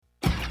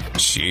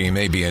She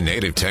may be a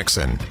native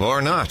Texan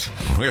or not.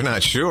 We're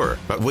not sure.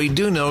 But we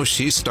do know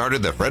she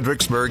started the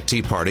Fredericksburg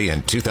Tea Party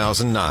in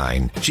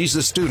 2009. She's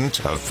a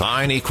student of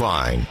fine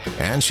equine.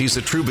 And she's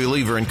a true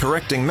believer in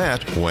correcting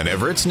Matt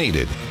whenever it's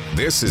needed.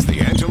 This is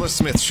The Angela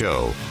Smith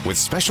Show with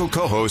special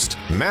co-host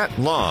Matt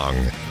Long.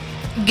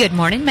 Good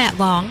morning, Matt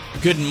Long.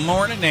 Good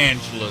morning,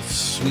 Angela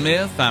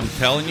Smith. I'm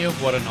telling you,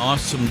 what an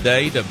awesome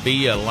day to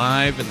be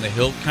alive in the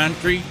hill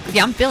country.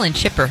 Yeah, I'm feeling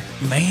chipper.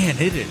 Man,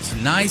 it is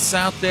nice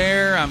out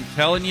there. I'm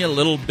telling you, a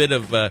little bit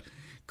of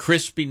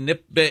crispy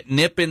nip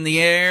in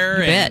the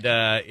air. And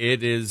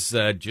it is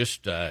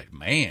just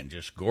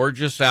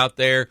gorgeous out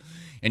there.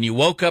 And you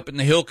woke up in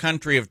the hill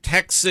country of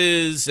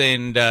Texas,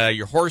 and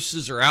your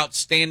horses are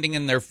outstanding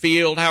in their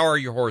field. How are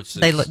your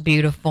horses? They look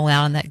beautiful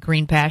out in that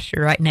green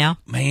pasture right now.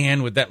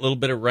 Man, with that little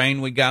bit of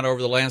rain we got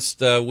over the last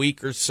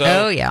week or so.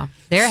 Oh, yeah.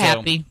 They're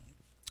happy.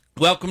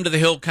 Welcome to the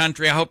hill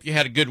country. I hope you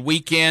had a good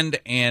weekend,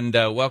 and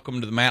welcome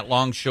to the Matt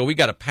Long Show. We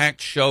got a packed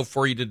show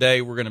for you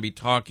today. We're going to be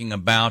talking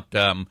about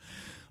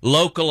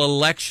local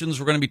elections.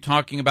 We're going to be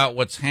talking about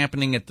what's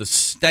happening at the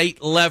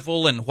state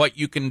level and what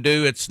you can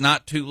do. It's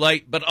not too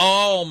late, but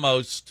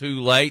almost too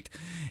late.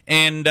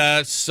 And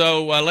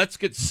so let's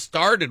get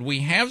started. We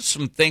have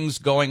some things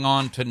going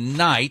on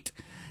tonight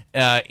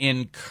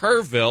in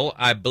Kerrville.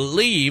 I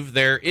believe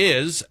there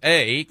is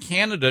a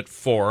candidate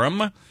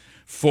forum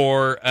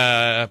for,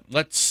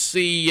 let's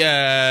see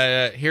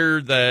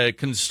here, the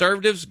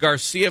conservatives,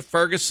 Garcia,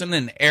 Ferguson,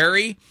 and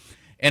Airy.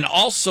 And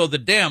also the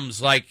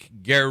Dems like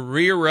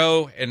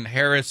Guerrero and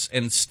Harris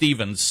and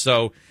Stevens.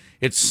 So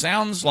it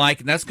sounds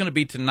like, and that's going to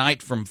be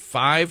tonight from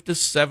 5 to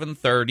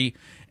 7:30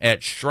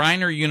 at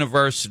Schreiner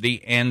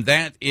University, and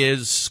that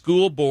is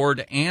school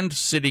board and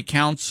city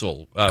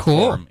council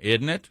forum,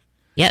 isn't it?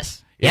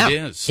 Yes. It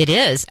is. It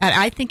is.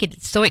 I think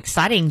it's so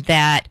exciting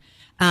that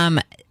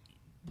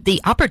the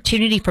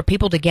opportunity for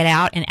people to get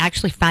out and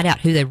actually find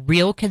out who the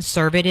real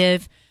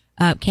conservative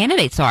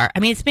candidates are. I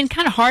mean, it's been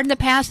kind of hard in the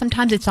past.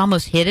 Sometimes it's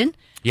almost hidden.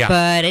 Yeah.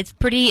 But it's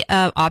pretty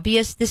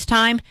obvious this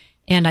time,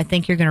 and I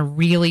think you're going to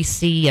really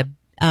see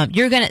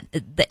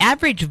the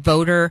average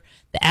voter,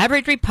 the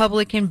average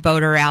Republican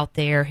voter out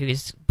there who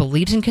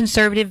believes in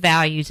conservative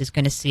values is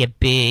going to see a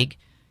big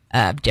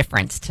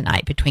difference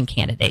tonight between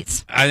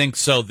candidates. I think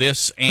so.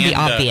 This and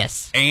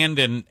obvious, and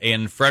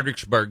in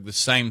Fredericksburg, the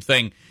same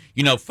thing.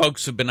 You know,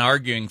 folks have been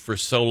arguing for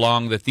so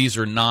long that these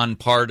are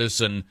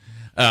non-partisan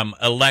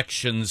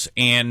elections,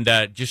 and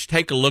just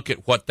take a look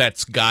at what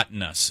that's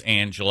gotten us,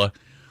 Angela.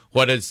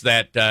 What is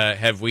that?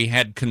 Have we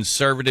had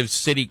conservative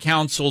city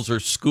councils or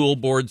school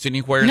boards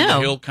anywhere in the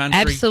hill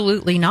country?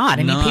 Absolutely not.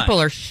 I mean, people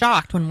are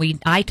shocked when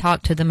I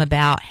talk to them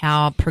about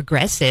how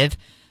progressive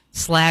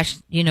 /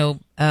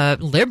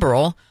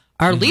 liberal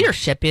our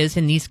leadership is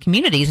in these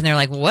communities. And they're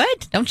like,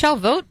 what? Don't y'all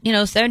vote,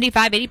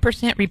 75,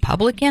 80%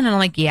 Republican? And I'm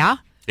like, yeah.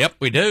 Yep,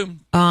 we do.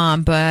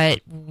 But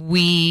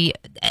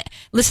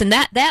listen,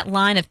 that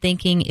line of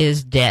thinking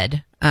is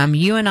dead.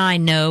 You and I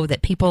know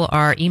that people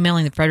are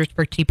emailing the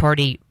Fredericksburg Tea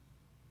Party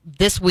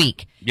this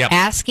week,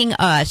 asking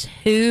us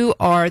who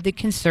are the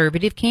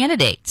conservative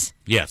candidates.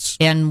 Yes.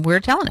 And we're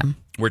telling them.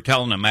 We're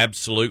telling them,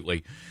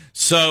 absolutely.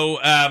 So,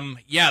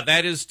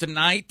 that is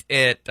tonight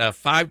at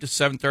 5 to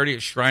 7:30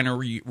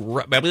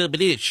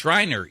 at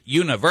Schreiner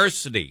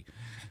University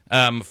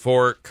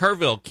for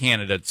Kerrville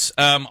candidates.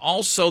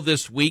 Also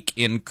this week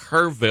in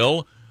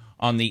Kerrville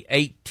on the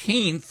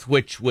 18th,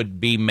 which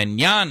would be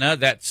mañana,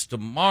 that's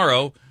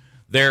tomorrow,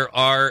 there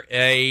are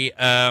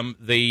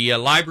the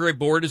library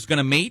board is going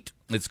to meet.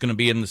 It's going to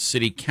be in the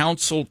city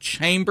council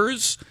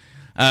chambers.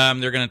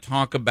 They're going to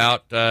talk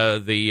about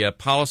the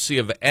policy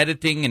of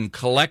editing and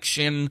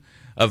collection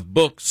of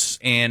books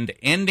and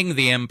ending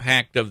the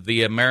impact of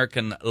the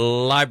American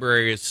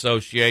Library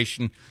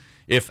Association.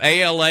 If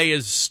ALA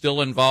is still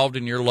involved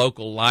in your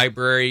local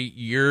library,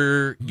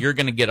 you're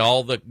going to get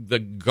all the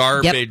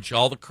garbage,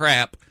 all the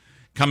crap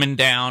coming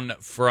down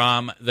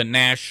from the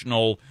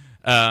National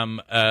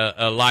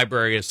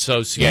Library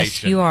Association.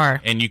 Yes, you are,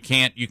 and you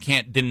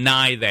can't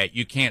deny that.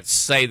 You can't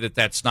say that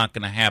that's not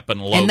going to happen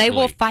locally, and they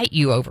will fight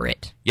you over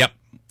it. Yep,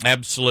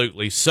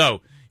 absolutely. So,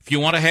 if you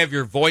want to have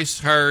your voice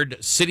heard,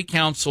 City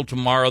Council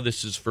tomorrow.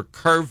 This is for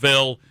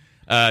Kerrville.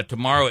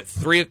 Tomorrow at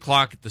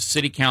 3:00 at the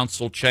City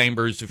Council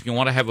chambers. If you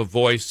want to have a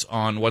voice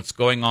on what's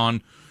going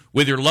on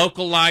with your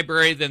local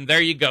library, then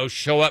there you go.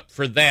 Show up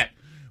for that.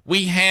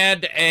 We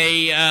had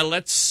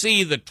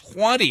the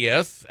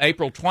 20th,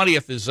 April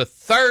 20th is a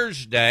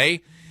Thursday,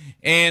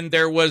 and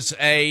there was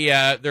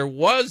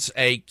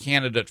a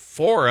candidate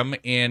forum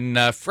in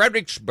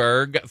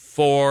Fredericksburg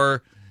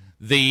for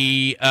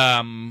the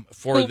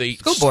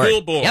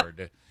school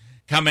board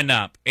coming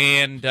up,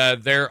 and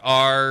there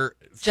are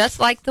just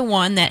like the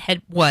one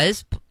that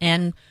was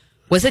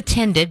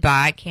attended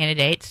by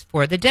candidates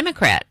for the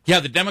Democrat. Yeah,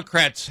 the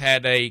Democrats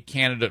had a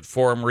candidate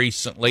forum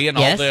recently, and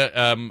all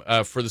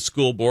the for the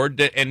school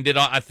board, and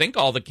I think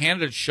all the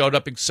candidates showed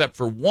up except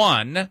for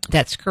one.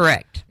 That's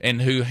correct.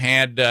 And who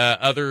had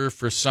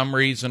for some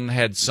reason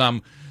had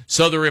some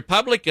So the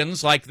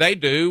Republicans, like they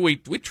do, we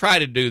try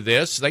to do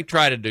this. They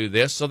try to do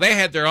this. So they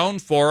had their own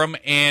forum,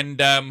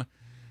 and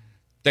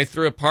they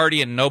threw a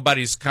party, and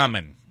nobody's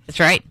coming. That's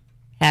right.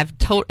 Have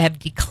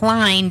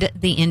declined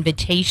the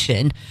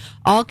invitation.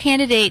 All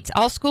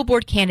school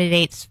board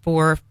candidates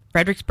for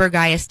Fredericksburg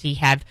ISD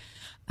have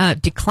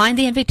declined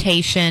the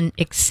invitation,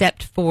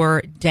 except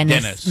for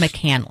Dennis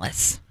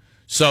McCandless.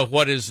 So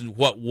what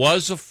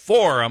was a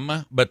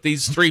forum, but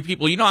these three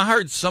people, I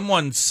heard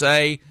someone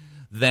say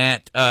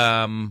that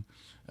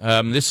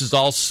this is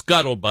all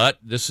scuttlebutt,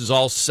 this is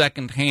all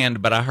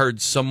secondhand, but I heard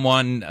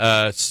someone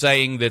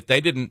saying that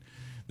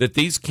that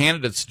these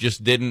candidates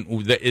just didn't,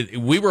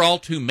 we were all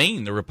too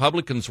mean. The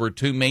Republicans were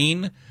too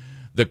mean.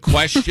 The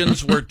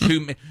questions were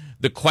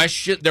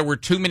there were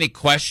too many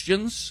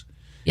questions,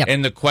 yep.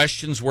 And the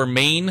questions were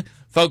mean.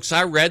 Folks,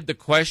 I read the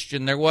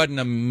question. There wasn't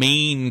a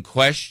mean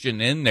question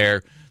in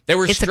there.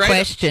 It's a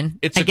question.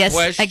 It's a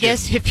question. I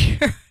guess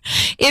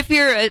if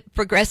you're a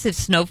progressive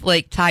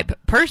snowflake type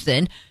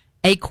person,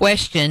 a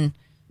question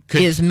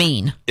is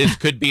mean. It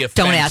could be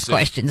offensive. Don't ask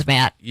questions,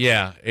 Matt.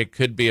 Yeah, it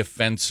could be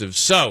offensive.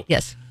 So,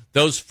 yes.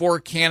 Those four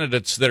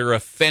candidates that are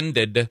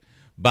offended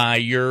by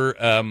your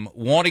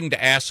wanting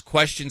to ask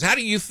questions, how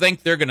do you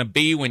think they're going to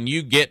be when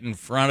you get in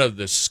front of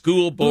the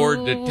school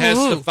board to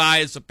testify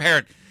as a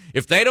parent?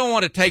 If they don't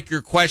want to take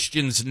your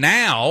questions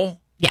now,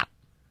 yeah,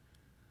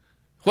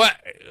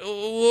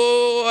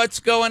 what's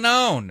going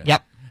on?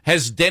 Yep.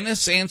 Has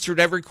Dennis answered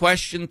every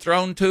question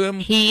thrown to him?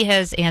 He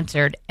has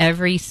answered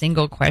every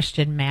single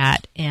question,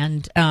 Matt,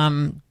 and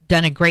done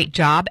a great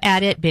job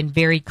at it, been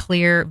very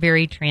clear,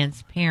 very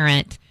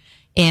transparent.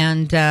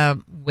 And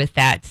with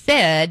that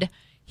said,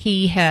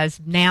 he has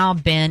now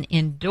been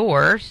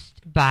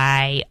endorsed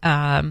by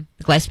the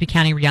Gillespie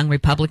County Young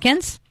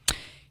Republicans.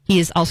 He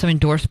is also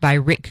endorsed by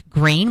Rick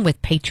Green with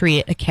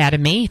Patriot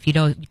Academy. If you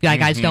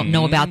guys don't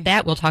know about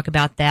that, we'll talk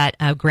about that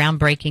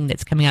groundbreaking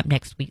that's coming up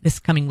this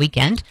coming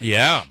weekend.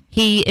 Yeah.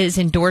 He is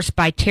endorsed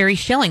by Terry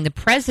Schilling, the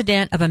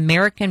president of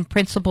American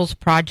Principles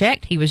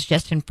Project. He was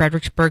just in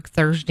Fredericksburg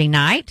Thursday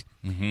night.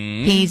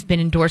 Mm-hmm. He's been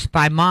endorsed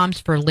by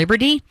Moms for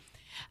Liberty.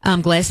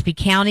 Gillespie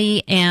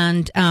County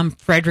and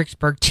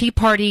Fredericksburg Tea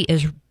Party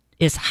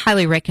is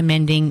highly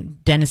recommending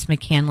Dennis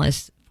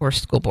McCandless for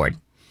school board.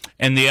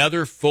 And the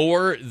other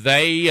four,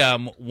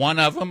 one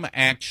of them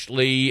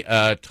actually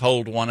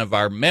told one of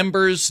our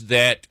members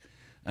that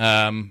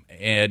that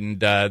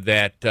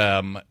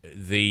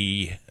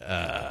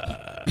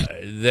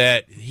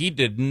he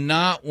did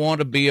not want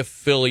to be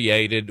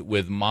affiliated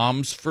with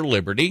Moms for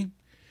Liberty,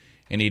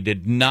 and he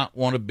did not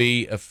want to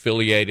be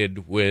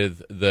affiliated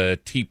with the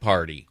Tea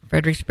Party.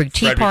 Fredericksburg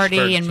Tea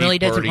Party, and really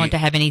doesn't want to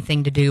have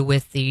anything to do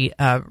with the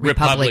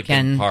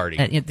Republican Party,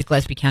 the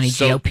Gillespie County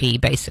GOP,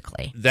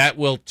 basically. That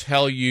will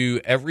tell you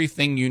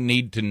everything you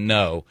need to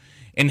know.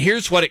 And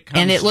here's what it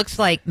comes. And it looks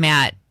like,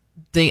 Matt,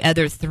 the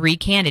other three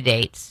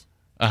candidates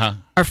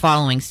are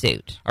following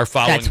suit.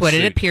 That's what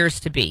it appears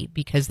to be,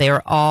 because they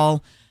are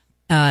all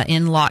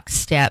in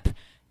lockstep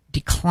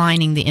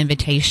declining the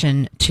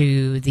invitation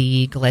to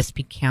the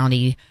Gillespie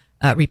County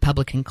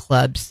Republican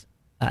Club's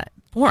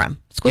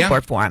school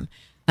board forum.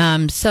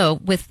 So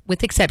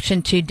with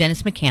exception to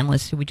Dennis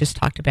McCandless, who we just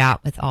talked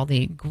about with all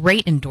the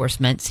great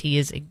endorsements, he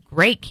is a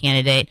great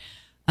candidate,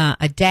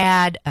 a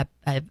dad,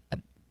 a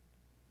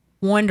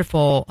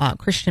wonderful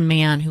Christian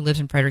man who lives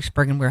in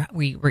Fredericksburg, and we're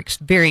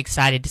very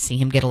excited to see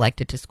him get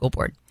elected to school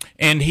board.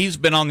 And he's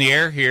been on the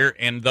air here,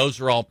 and those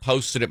are all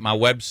posted at my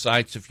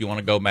websites if you want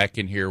to go back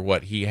and hear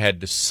what he had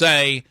to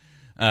say.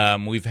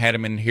 We've had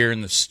him in here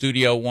in the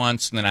studio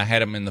once, and then I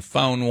had him in the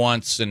phone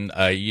once, and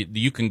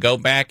you can go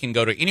back and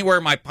go to anywhere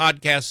my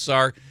podcasts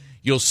are.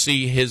 You'll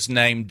see his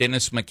name,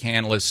 Dennis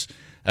McCandless,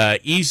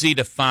 easy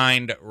to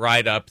find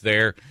right up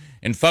there.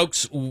 And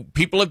folks,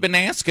 people have been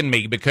asking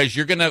me, because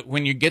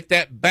when you get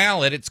that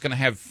ballot, it's going to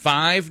have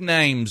 5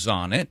 names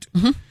on it.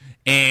 Mm-hmm.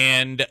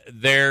 And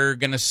they're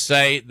going to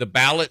say, the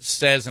ballot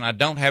says, and I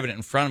don't have it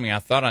in front of me, I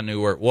thought I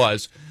knew where it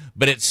was,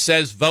 but it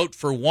says vote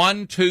for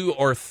 1, 2,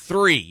 or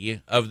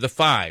 3 of the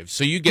 5.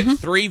 So you get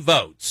 3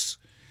 votes,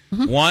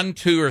 1,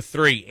 2, or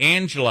 3.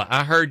 Angela,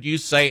 I heard you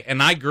say,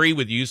 and I agree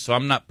with you, so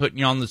I'm not putting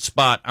you on the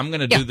spot. I'm going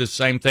to do the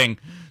same thing.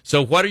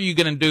 So what are you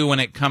going to do when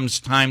it comes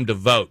time to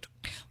vote?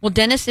 Well,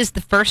 Dennis is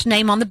the first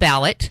name on the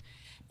ballot,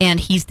 and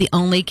he's the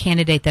only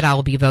candidate that I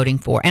will be voting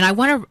for. And I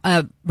want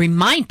to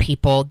remind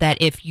people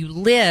that if you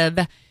live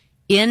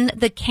in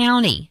the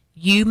county,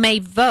 you may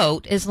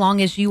vote as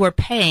long as you are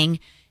paying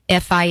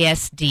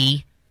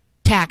FISD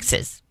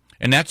taxes.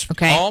 And that's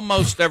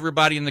almost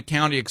everybody in the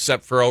county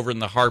except for over in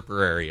the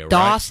Harper area, right?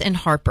 Doss and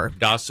Harper.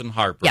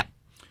 Yep.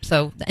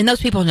 So, and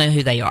those people know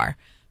who they are.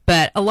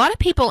 But a lot of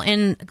people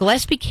in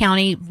Gillespie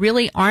County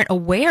really aren't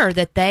aware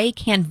that they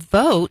can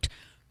vote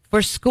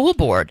for school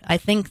board. I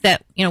think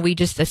that, we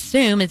just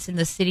assume it's in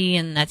the city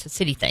and that's a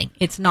city thing.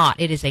 It's not.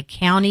 It is a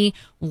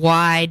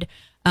county-wide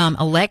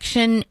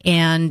election,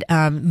 and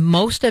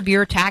most of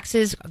your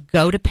taxes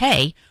go to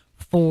pay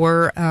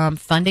for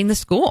funding the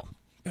school.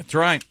 That's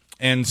right.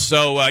 And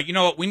so, you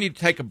know what? We need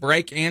to take a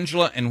break,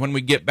 Angela, and when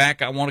we get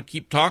back, I want to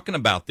keep talking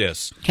about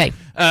this. Okay.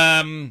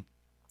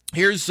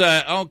 Here's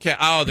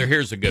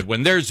here's a good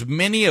one. There's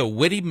many a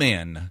witty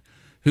men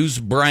whose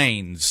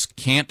brains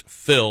can't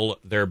fill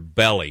their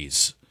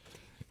bellies.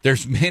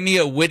 There's many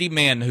a witty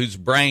man whose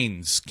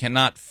brains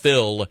cannot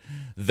fill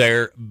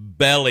their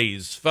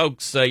bellies.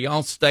 Folks,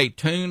 y'all stay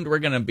tuned. We're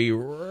going to be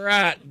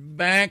right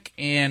back.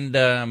 And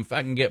if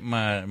I can get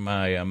my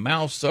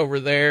mouse over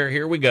there,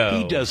 here we go.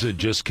 He doesn't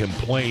just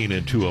complain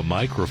into a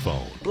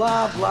microphone.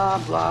 Blah, blah,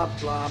 blah,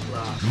 blah,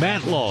 blah.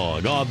 Matt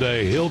Long on the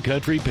Hill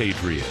Country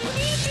Patriot.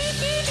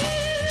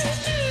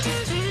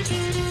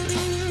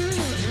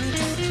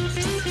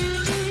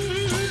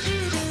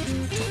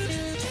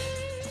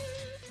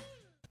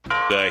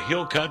 The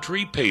Hill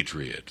Country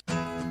Patriot.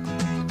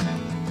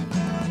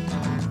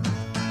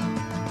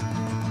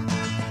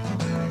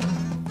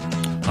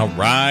 All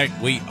right,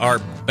 we are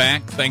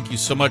back. Thank you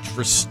so much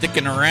for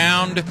sticking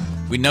around.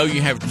 We know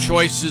you have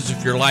choices.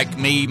 If you're like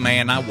me,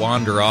 man, I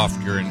wander off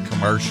during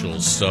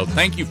commercials. So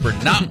thank you for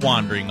not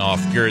wandering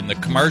off during the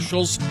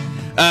commercials.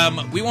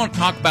 We want to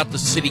talk about the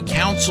city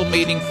council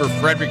meeting for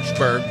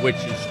Fredericksburg, which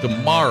is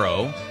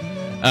tomorrow.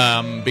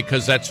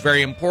 Because that's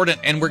very important.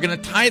 And we're going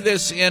to tie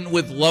this in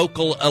with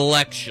local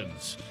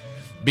elections.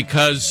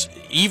 Because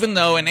even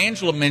though, and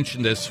Angela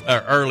mentioned this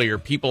earlier,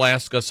 people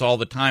ask us all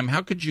the time,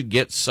 how could you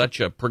get such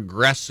a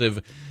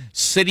progressive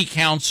city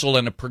council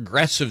and a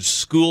progressive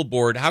school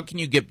board? How can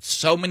you get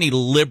so many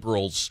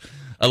liberals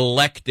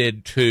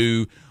elected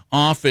to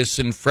office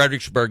in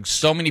Fredericksburg?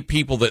 So many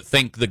people that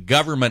think the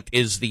government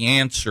is the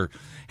answer.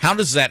 How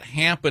does that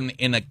happen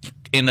in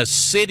a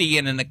city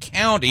and in a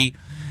county,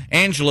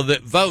 Angela,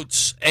 that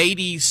votes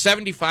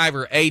 75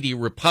 or 80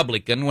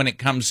 Republican when it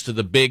comes to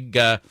the big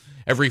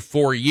every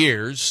 4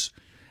 years?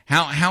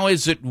 How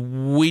is it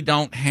we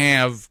don't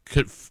have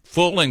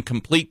full and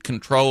complete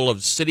control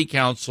of city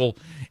council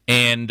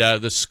and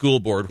the school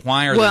board?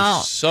 Why are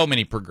there so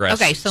many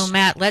progressives? Okay, so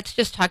Matt, let's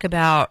just talk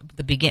about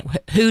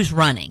who's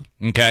running.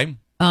 Okay.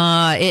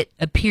 It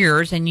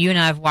appears, and you and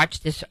I have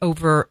watched this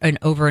over and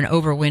over and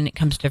over when it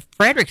comes to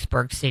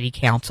Fredericksburg City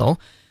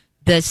Council,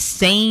 the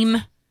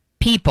same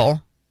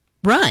people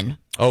run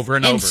over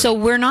and over. And so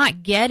we're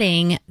not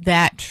getting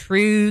that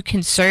true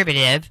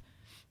conservative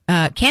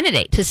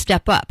candidate to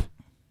step up.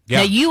 Yeah.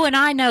 Now, you and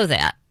I know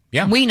that.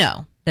 Yeah. We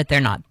know that they're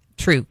not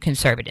true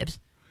conservatives.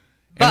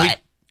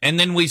 And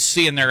then we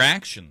see in their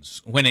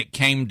actions when it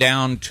came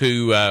down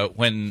to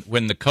when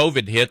the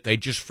COVID hit, they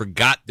just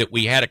forgot that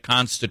we had a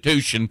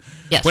constitution.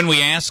 Yes. When we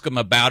asked them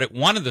about it,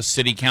 one of the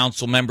city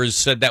council members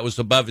said that was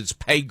above his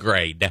pay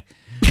grade,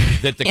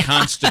 that the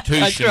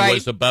Constitution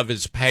was above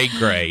his pay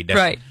grade.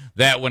 Right.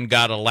 That one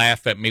got a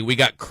laugh at me. We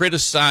got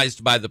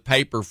criticized by the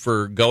paper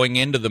for going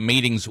into the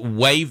meetings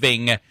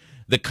waving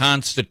the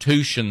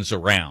constitutions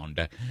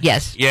around.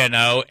 Yes. You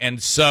know,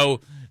 and so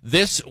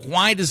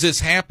why does this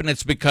happen?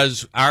 It's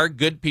because our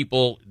good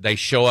people, they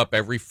show up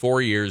every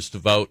 4 years to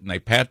vote, and they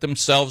pat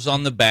themselves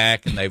on the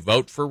back, and they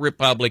vote for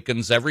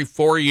Republicans every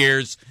 4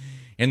 years,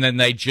 and then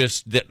they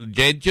just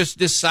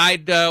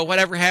decide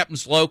whatever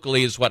happens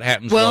locally is what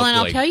happens locally. Well, and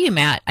I'll tell you,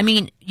 Matt, I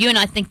mean, you and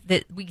I think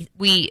that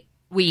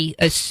we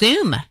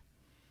assume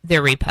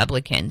they're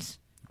Republicans.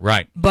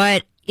 Right.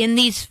 But in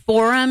these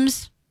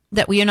forums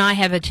that we and I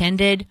have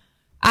attended,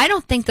 I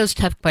don't think those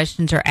tough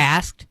questions are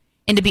asked.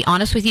 And to be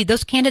honest with you,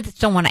 those candidates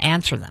don't want to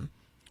answer them.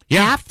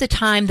 Yeah. Half the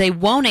time they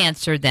won't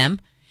answer them.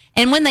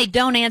 And when they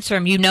don't answer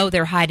them, you know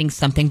they're hiding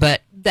something.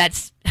 But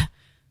that's...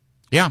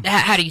 Yeah.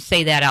 How do you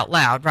say that out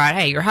loud, right?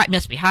 Hey, you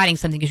must be hiding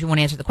something because you won't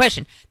answer the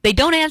question. They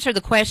don't answer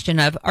the question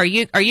of, are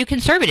you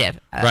conservative?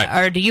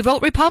 Right. Or do you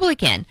vote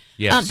Republican?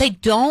 Yes. They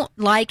don't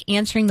like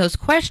answering those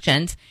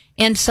questions.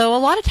 And so a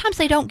lot of times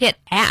they don't get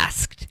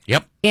asked.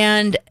 Yep.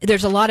 And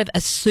there's a lot of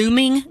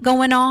assuming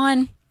going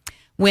on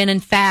when, in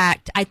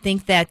fact, I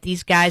think that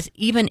these guys,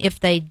 even if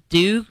they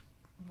do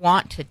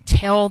want to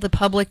tell the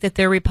public that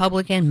they're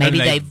Republican, maybe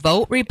they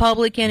vote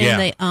Republican in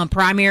the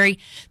primary,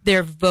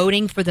 they're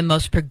voting for the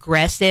most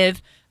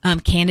progressive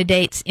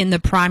candidates in the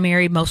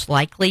primary, most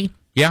likely.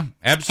 Yeah,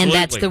 absolutely.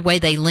 And that's the way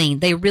they lean.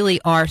 They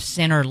really are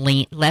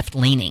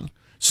left-leaning.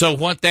 So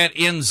what that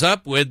ends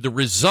up with, the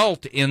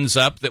result ends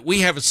up that we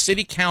have a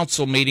city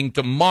council meeting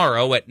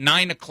tomorrow at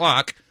 9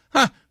 o'clock.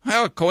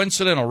 How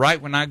coincidental,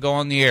 right when I go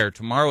on the air,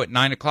 tomorrow at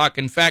 9 o'clock.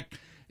 In fact,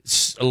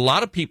 a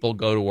lot of people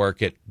go to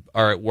work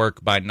are at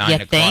work by 9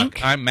 o'clock.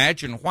 Think? I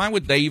imagine, why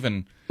would they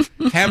even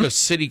have a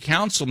city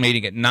council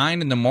meeting at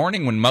 9 in the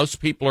morning when most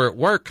people are at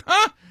work?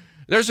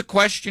 There's a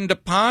question to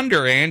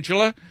ponder,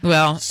 Angela.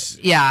 Well,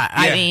 yeah.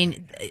 I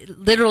mean,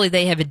 literally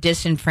they have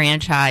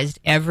disenfranchised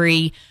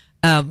every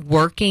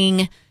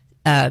working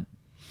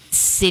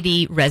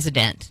city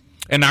resident.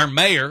 And our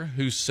mayor,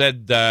 who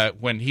said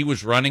when he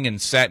was running and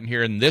sat in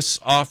here in this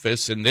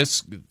office,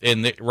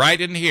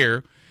 right in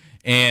here,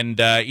 and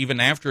even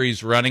after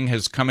he's running,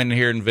 has come in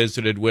here and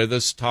visited with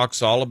us,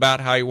 talks all about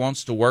how he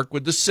wants to work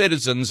with the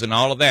citizens and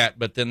all of that,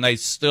 but then they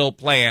still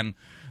plan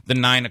the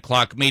 9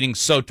 o'clock meeting.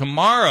 So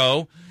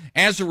tomorrow,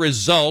 as a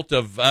result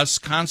of us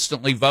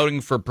constantly voting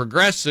for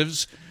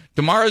progressives,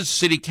 Tomorrow's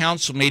city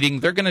council meeting,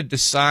 they're going to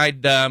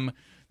decide, they're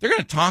going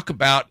to talk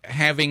about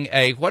having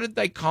a, what did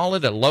they call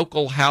it, a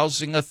local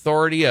housing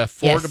authority,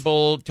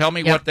 affordable, yes. Tell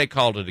me what they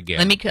called it again.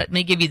 Let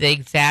me give you the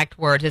exact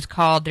words. It's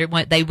called,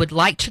 they would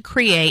like to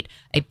create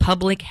a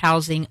public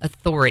housing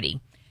authority.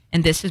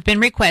 And this has been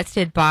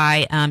requested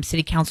by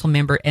City Council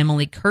member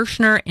Emily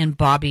Kirshner and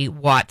Bobby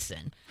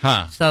Watson.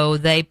 So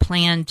they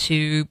plan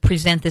to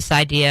present this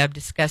idea,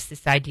 discuss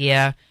this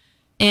idea,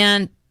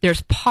 and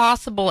there's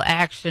possible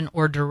action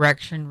or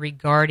direction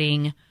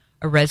regarding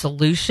a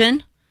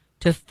resolution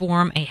to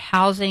form a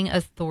housing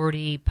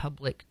authority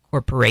public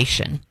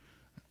corporation.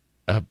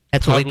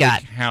 That's what we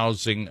got.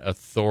 Housing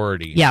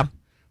authority. Yeah.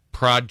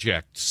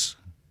 Projects.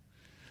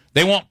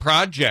 They want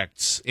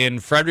projects in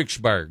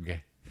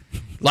Fredericksburg.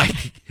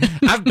 Like,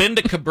 I've been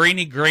to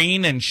Cabrini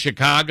Green in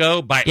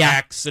Chicago by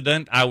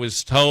accident. I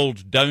was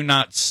told, do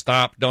not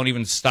stop, don't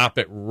even stop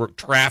at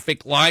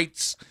traffic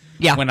lights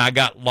when I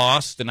got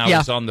lost and I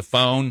was on the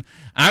phone.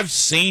 I've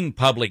seen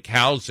public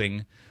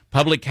housing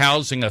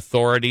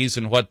authorities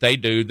and what they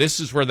do. This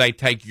is where they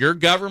take your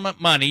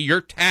government money,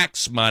 your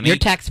tax money.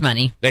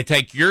 They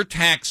take your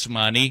tax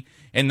money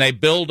and they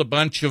build a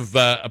bunch of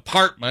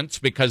apartments,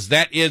 because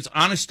that is,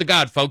 honest to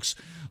God, folks,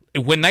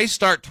 when they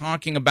start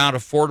talking about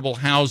affordable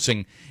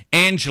housing,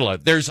 Angela,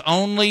 there's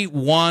only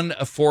one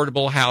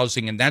affordable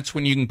housing, and that's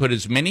when you can put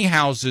as many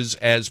houses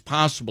as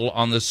possible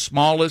on the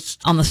smallest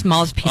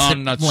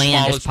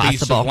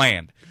piece of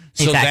land.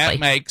 So that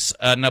makes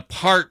an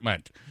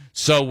apartment.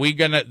 So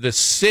the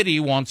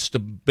city wants to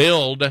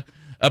build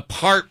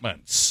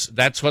apartments.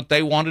 That's what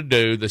they want to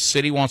do. The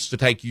city wants to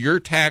take your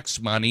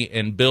tax money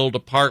and build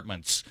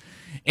apartments.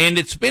 And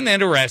it's been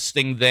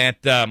interesting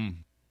that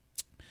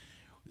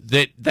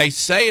that they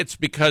say it's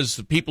because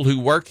the people who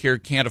work here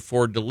can't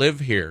afford to live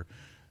here.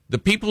 The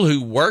people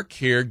who work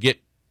here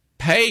get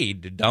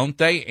paid, don't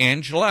they,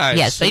 Angela?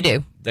 Yes, they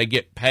do. They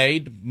get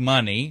paid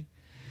money,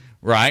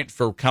 right,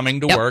 for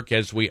coming to work,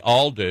 as we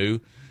all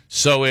do.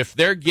 So if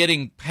they're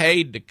getting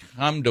paid to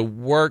come to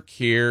work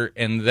here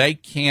and they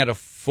can't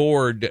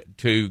afford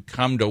to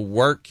come to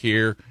work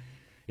here,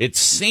 it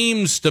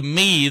seems to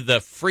me the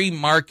free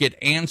market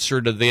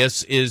answer to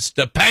this is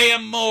to pay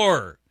them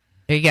more.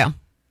 There you go.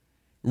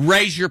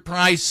 Raise your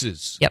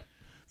prices. Yep.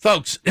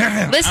 Folks.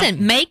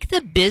 Listen, make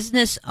the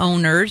business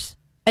owners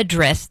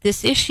address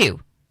this issue.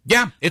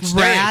 Yeah, it's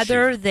their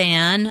rather issue.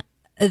 Than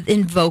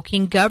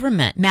invoking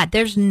government. Matt,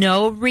 there's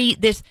no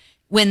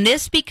when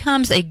this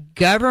becomes a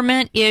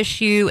government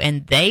issue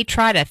and they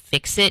try to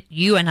fix it,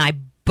 you and I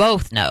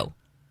both know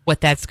what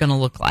that's going to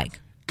look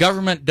like.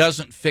 Government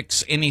doesn't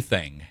fix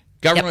anything.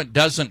 Government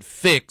doesn't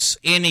fix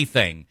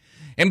anything.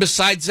 And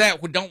besides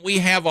that, don't we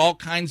have all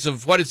kinds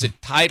of,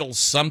 Title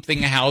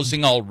something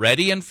housing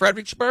already in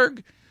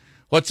Fredericksburg?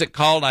 What's it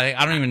called? I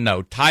don't even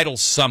know. Title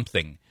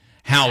something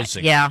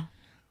housing. Yeah.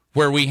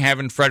 Where we have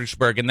in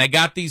Fredericksburg. And they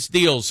got these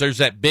deals. There's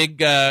that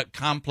big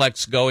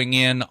complex going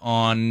in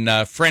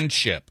on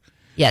Friendship.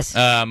 Yes.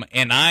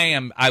 And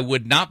I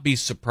would not be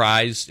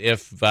surprised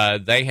if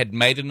they had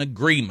made an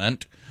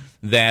agreement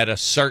that a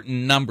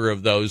certain number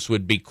of those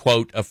would be,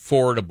 quote,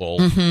 affordable.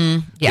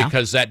 Mm-hmm. Yeah.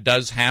 Because that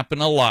does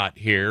happen a lot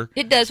here.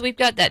 It does. We've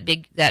got that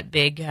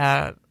big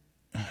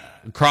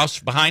across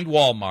behind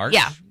Walmart.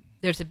 Yeah.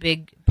 There's a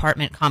big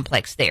apartment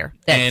complex there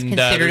that's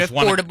considered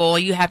affordable.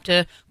 You have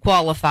to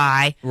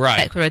qualify. Right.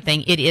 That sort of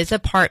thing. It is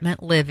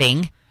apartment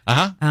living.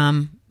 Uh-huh.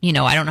 I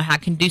don't know how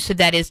conducive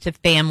that is to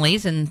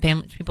families and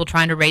people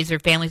trying to raise their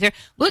families there.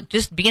 Look,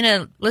 just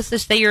let's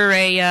just say you're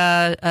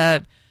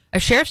a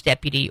sheriff's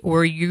deputy,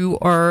 or you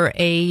are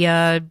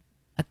a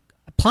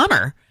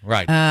plumber.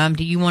 Right.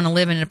 Do you want to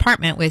live in an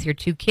apartment with your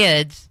two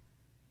kids?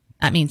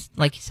 I mean,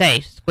 like you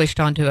say,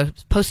 squished onto a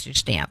postage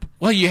stamp.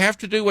 Well, you have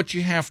to do what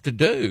you have to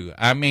do.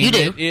 I mean, you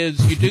do.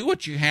 You do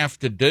what you have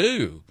to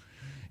do.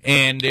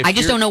 And I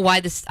don't know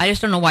why the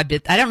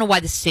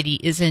city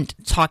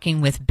isn't talking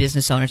with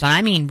business owners.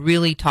 I mean,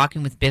 really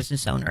talking with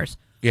business owners.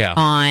 Yeah.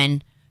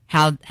 On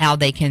how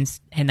they can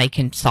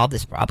solve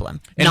this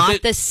problem. And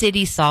not the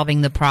city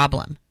solving the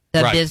problem.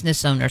 The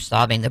business owner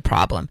solving the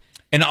problem.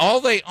 And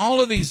all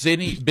of these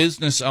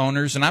business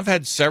owners, and I've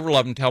had several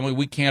of them tell me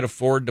we can't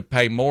afford to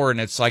pay more,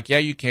 and it's like, yeah,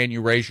 you can.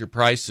 You raise your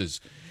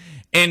prices,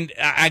 and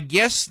I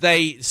guess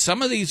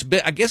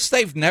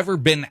they've never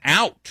been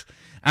out.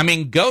 I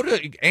mean, go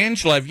to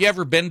Angela. Have you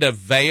ever been to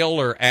Vail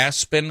or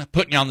Aspen?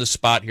 Putting you on the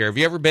spot here. Have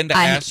you ever been to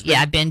Aspen?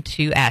 Yeah, I've been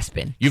to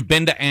Aspen. You've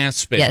been to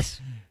Aspen. Yes.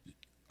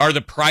 Are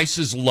the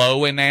prices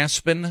low in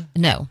Aspen?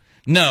 No.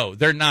 No,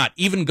 they're not.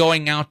 Even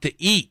going out to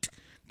eat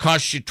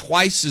costs you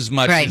twice as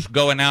much as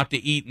going out to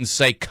eat in,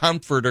 say,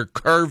 Comfort or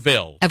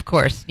Kerrville. Of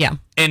course, yeah.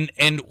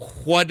 And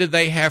what do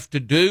they have to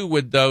do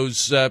with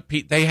those?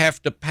 They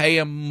have to pay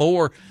them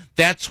more.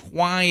 That's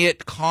why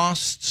it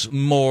costs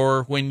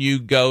more when you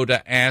go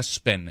to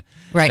Aspen.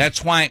 Right.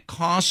 That's why it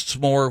costs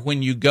more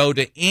when you go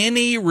to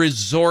any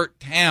resort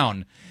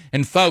town.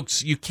 And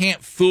folks, you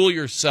can't fool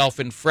yourself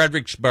in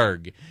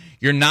Fredericksburg.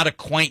 You're not a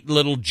quaint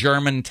little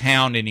German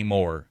town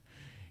anymore.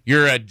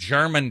 You're a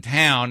German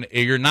town.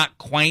 You're not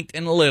quaint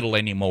and little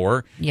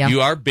anymore. Yeah.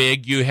 You are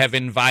big. You have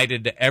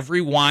invited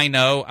every wine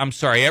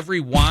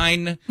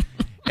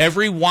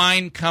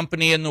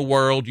company in the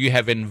world. You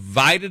have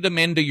invited them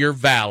into your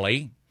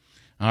valley.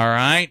 All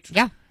right?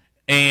 Yeah.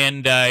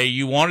 And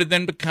you wanted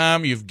them to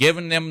come. You've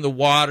given them the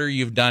water.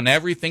 You've done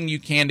everything you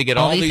can to get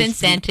all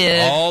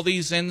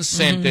these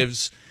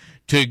incentives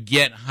to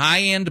get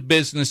high-end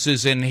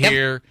businesses in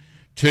here,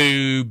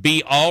 to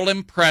be all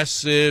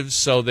impressive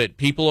so that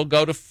people will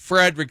go to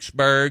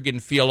Fredericksburg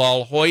and feel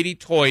all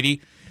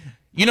hoity-toity.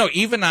 You know,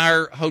 even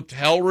our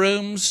hotel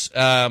rooms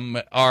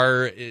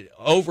are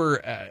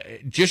over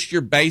just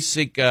your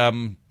basic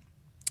I'm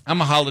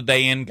a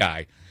Holiday Inn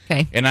guy.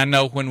 Okay. And I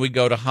know when we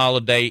go to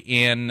Holiday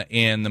Inn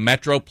in the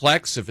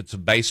Metroplex, if it's a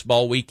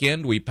baseball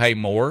weekend, we pay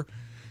more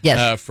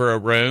for a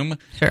room.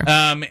 Sure.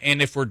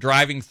 And if we're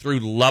driving through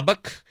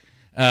Lubbock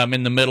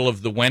in the middle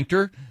of the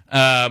winter,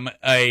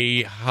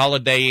 a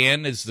Holiday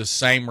Inn is the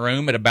same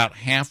room at about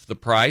half the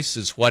price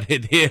is what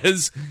it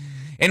is.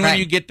 And when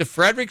you get to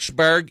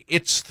Fredericksburg,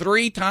 it's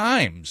 3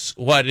 times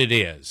what it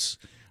is.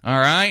 All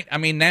right? I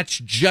mean, that's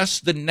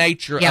just the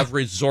nature of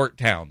resort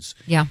towns.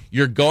 Yeah.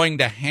 You're going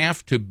to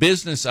have to,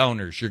 business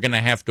owners, you're going to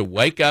have to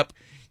wake up.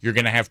 You're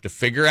going to have to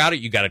figure out it.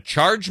 You got to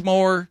charge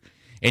more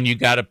and you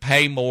got to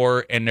pay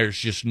more. And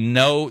there's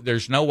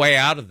no way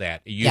out of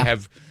that.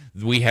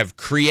 We have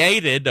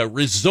created a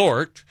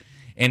resort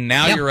and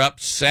now you're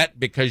upset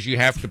because you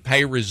have to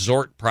pay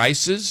resort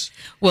prices.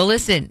 Well,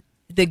 listen,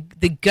 the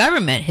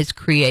government has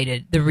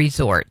created the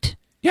resort.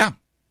 Yeah.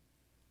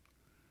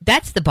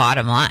 That's the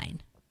bottom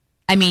line.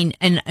 I mean,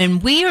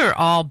 and we are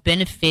all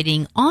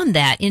benefiting on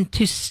that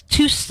to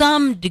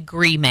some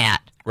degree,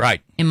 Matt.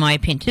 Right. In my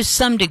opinion, to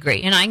some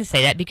degree. And I can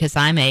say that because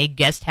I'm a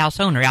guest house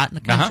owner out in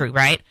the country,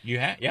 right? You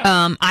have,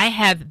 yeah. I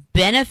have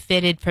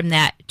benefited from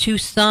that to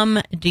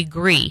some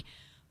degree.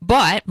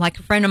 But, like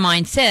a friend of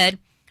mine said,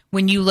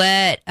 when you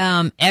let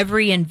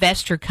every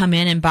investor come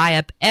in and buy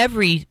up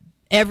every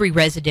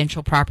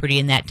residential property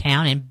in that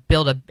town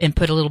and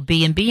put a little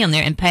B&B on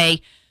there and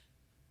pay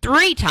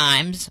 3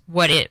 times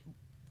what it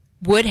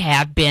would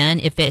have been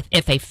if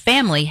a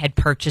family had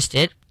purchased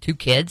it, 2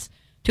 kids,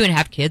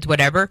 2.5 kids,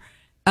 whatever,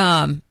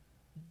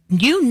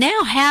 you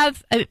now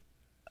have an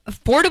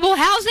affordable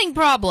housing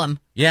problem.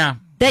 Yeah.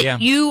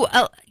 That you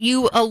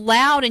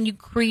allowed and you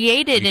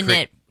created,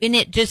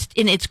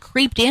 it's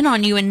creeped in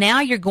on you, and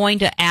now you're going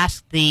to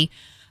ask the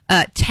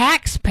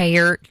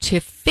taxpayer to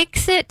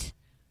fix it.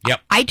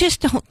 Yep. I just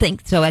don't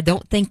think so. I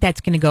don't think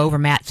that's going to go over,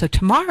 Matt. So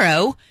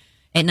tomorrow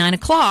at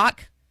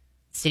 9:00,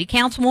 City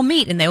Council will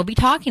meet and they will be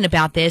talking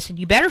about this, and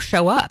you better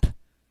show up.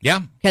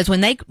 Yeah. Because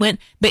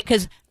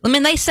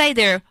they say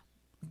they're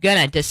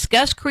going to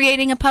discuss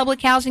creating a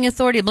public housing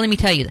authority, but let me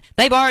tell you,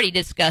 they've already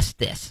discussed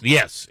this.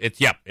 Yes,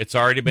 it's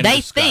already been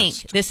discussed. They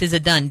think this is a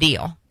done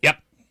deal.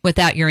 Yep.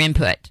 Without your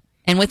input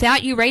and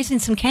without you raising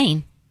some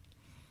cane.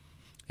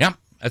 Yep.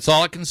 That's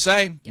all I can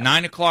say. Yep.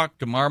 9:00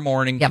 tomorrow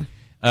morning. Yep.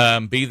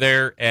 Be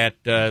there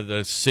at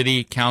the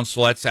City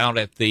Council. That's out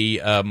at the,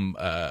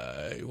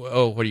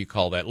 what do you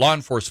call that? Law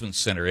Enforcement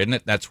Center, isn't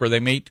it? That's where they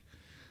meet?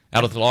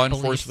 Out at the Law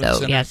Enforcement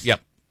Center? Yes.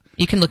 Yep.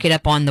 You can look it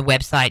up on the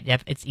website.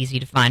 It's easy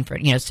to find for,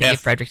 City of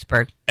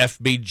Fredericksburg.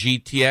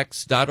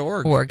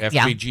 FBGTX.org.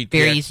 FBGTX.org.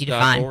 Very easy to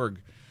find.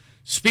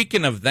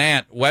 Speaking of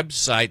that,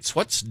 websites,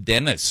 what's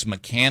Dennis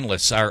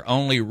McCandless, our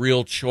only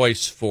real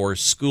choice for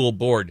school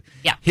board?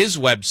 Yeah. His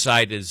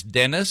website is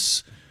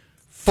Dennis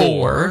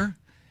for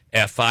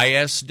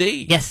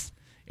FISD. Yes.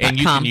 And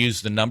you can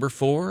use the number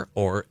 4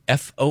 or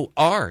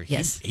FOR.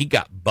 Yes. He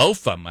got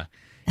both of them.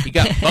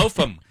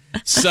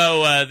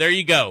 So there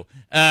you go.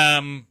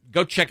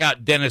 Go check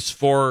out Dennis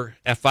for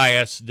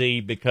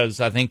FISD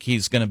because I think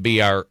he's going to be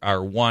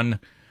our one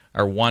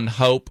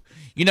hope.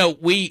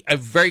 We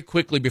very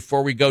quickly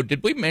before we go,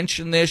 did we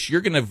mention this? You're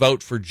going to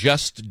vote for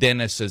just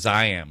Dennis as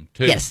I am,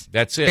 too. Yes.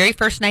 That's it. Very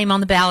first name on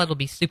the ballot will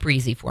be super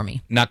easy for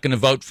me. Not going to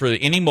vote for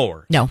any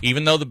more. No.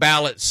 Even though the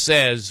ballot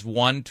says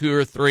 1, 2,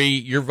 or 3,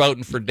 you're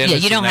voting for Dennis. Yeah,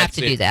 you don't have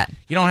to do that.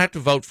 You don't have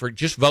to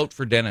just vote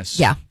for Dennis.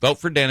 Yeah. Vote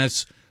for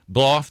Dennis.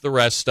 Blow off the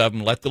rest of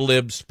them. Let the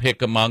libs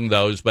pick among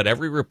those. But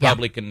every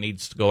Republican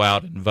needs to go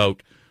out and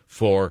vote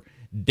for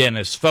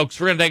Dennis. Folks,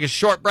 we're going to take a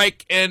short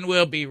break, and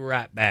we'll be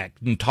right back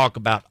and talk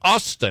about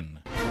Austin.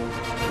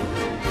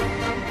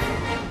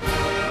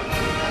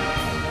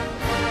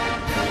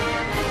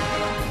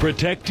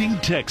 Protecting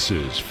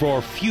Texas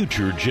for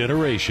future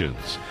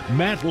generations.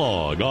 Matt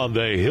Long on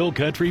the Hill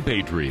Country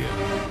Patriot.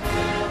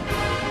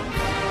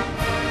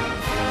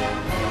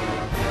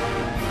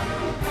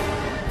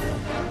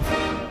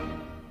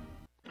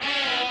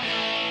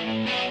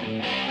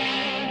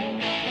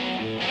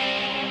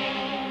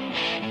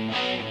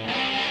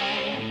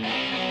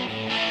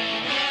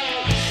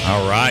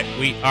 All right,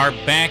 we are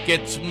back.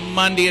 It's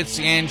Monday. It's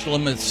the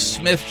Angela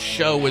Smith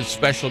Show with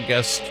special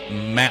guest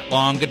Matt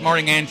Long. Good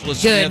morning, Angela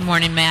Smith. Good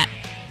morning, Matt.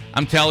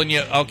 I'm telling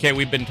you, okay,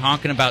 we've been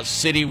talking about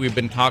city. We've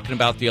been talking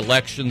about the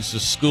elections, the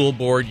school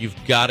board. You've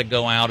got to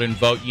go out and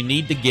vote. You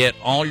need to get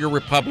all your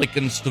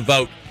Republicans to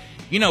vote.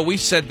 we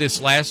said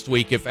this last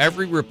week. If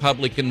every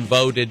Republican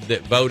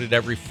voted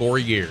every 4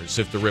 years,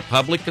 if the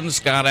Republicans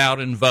got out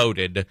and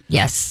voted,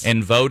 yes,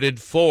 and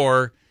voted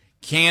for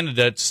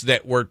candidates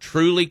that were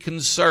truly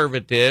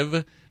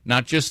conservative,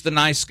 not just the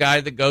nice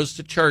guy that goes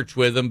to church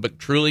with them, but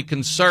truly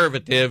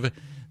conservative,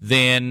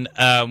 then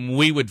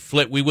we would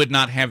flip. We would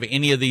not have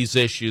any of these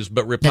issues.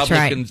 But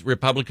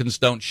Republicans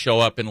don't show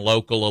up in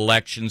local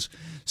elections.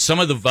 Some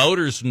of the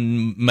voters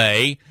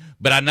may,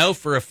 but I know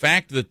for a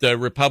fact that the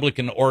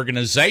Republican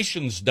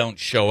organizations don't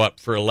show up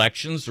for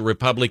elections. The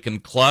Republican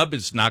Club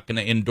is not going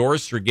to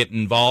endorse or get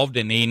involved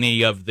in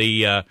any of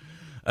the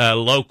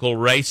local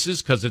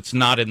races because it's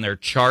not in their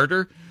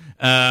charter.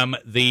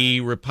 The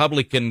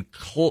Republican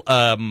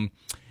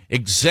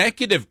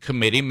Executive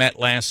Committee met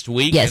last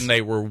week, yes, and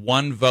they were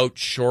one vote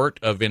short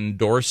of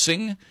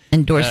endorsing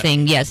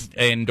yes,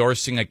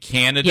 endorsing a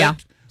candidate. Yeah.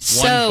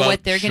 So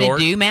what they're going to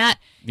do, Matt,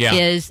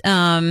 is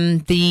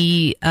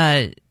the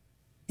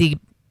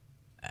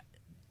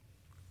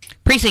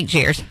precinct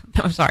chairs.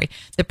 I'm sorry,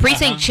 the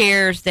precinct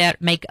chairs that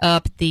make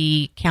up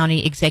the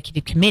county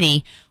executive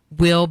committee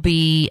will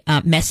be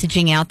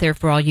messaging out there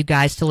for all you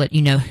guys to let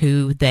you know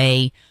who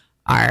they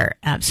are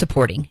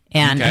supporting,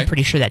 and I'm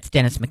pretty sure that's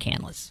Dennis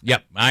McCandless.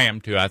 Yep, I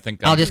am too. I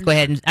think I'll just go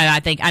ahead and I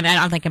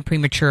don't think I'm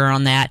premature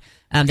on that.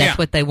 That's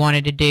what they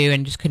wanted to do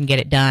and just couldn't get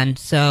it done.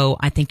 So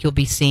I think you'll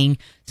be seeing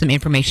some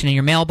information in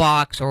your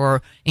mailbox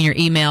or in your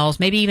emails,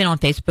 maybe even on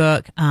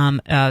Facebook.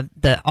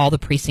 All the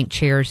precinct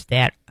chairs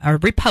that are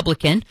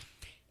Republican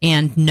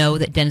and know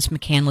that Dennis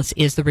McCandless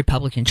is the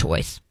Republican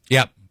choice.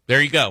 Yep,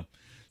 there you go.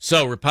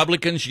 So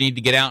Republicans, you need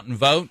to get out and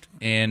vote,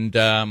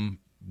 and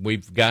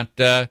we've got.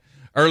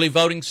 Early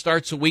voting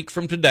starts a week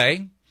from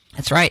today.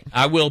 That's right.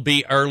 I will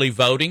be early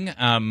voting.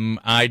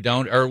 I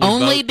don't early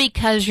only vote.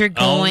 Because you're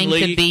going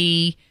to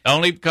be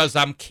only because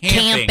I'm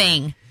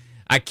camping.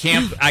 I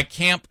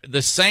camp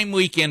the same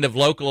weekend of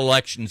local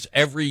elections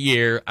every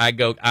year.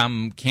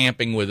 I'm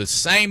camping with the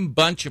same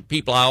bunch of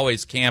people I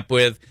always camp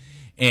with.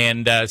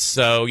 And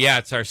so,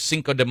 it's our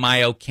Cinco de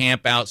Mayo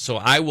camp out. So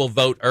I will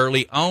vote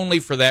early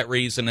only for that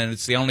reason, and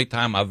it's the only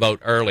time I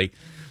vote early.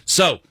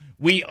 So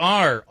we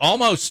are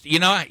almost,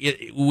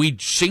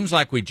 seems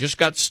like we just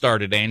got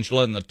started,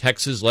 Angela, in the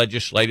Texas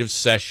legislative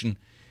session,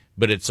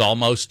 but it's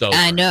almost over.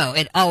 I know.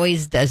 It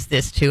always does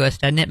this to us,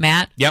 doesn't it,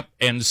 Matt? Yep.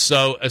 And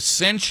so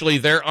essentially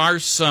there are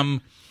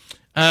some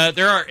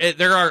there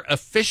are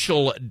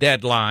official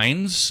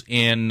deadlines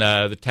in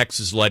the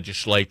Texas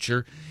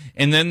legislature,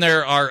 and then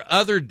there are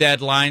other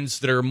deadlines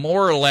that are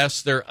more or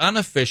less they're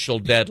unofficial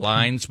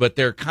deadlines, but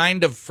they're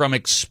kind of from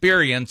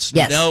experience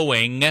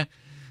knowing.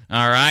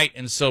 All right,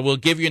 and so we'll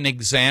give you an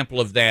example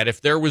of that. If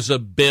there was a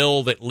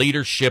bill that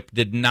leadership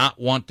did not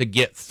want to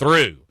get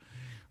through,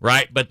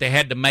 right, but they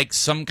had to make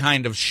some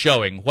kind of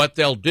showing, what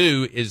they'll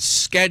do is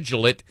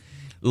schedule it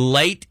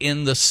late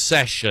in the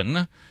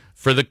session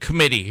for the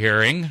committee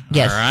hearing,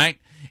 all right,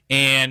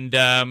 and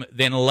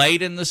then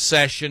late in the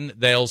session,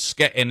 it'll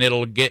sit in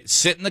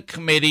the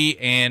committee,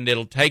 and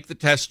it'll take the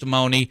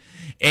testimony,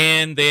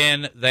 and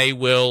then they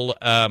will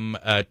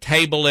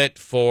table it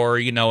for,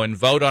 and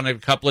vote on it a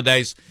couple of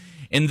days.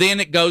 And then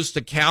it goes to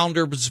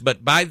calendars,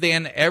 but by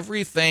then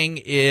everything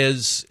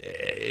gets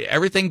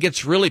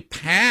really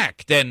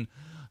packed, and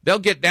they'll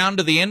get down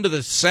to the end of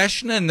the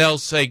session and they'll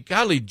say,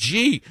 golly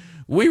gee,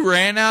 we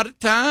ran out of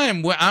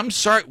time. I'm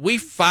sorry, we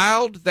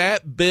filed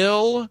that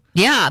bill.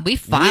 Yeah, we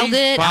filed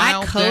it.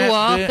 I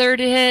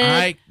co-authored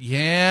it.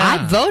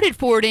 I voted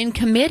for it in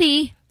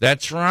committee.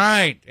 That's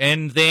right.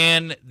 And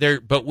then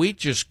but we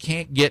just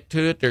can't get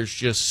to it. There's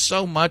just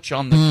so much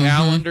on the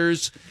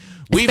calendars.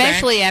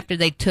 Especially after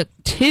they took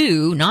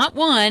two, not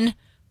one,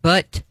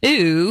 but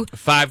two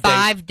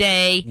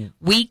 5-day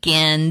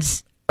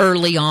weekends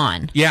early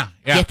on. Yeah.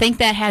 Do you think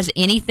that has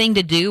anything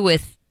to do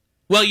with?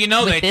 Well,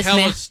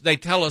 they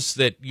tell us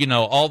that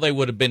all they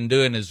would have been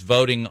doing is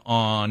voting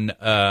on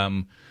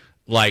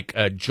like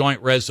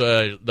joint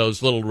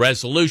those little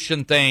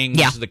resolution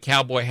things, the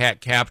cowboy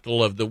hat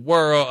capital of the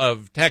world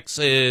of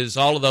Texas,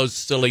 all of those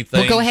silly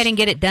things. Well, go ahead and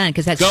get it done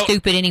because that's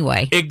stupid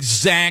anyway.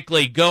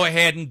 Exactly. Go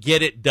ahead and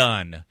get it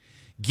done.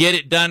 Get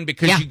it done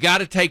because you got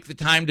to take the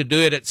time to do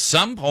it at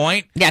some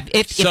point. Yeah,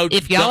 if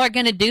y'all are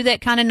going to do that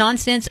kind of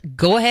nonsense,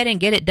 go ahead and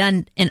get it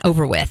done and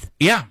over with.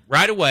 Yeah,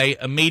 right away,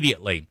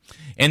 immediately.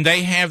 And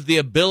they have the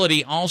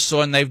ability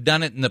also, and they've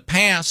done it in the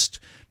past,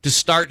 to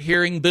start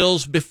hearing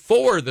bills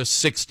before the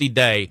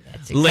 60-day limit.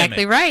 That's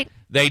exactly right.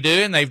 They do,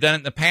 and they've done it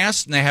in the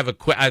past, and they have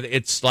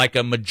it's like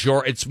a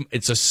majority.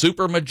 It's a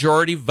super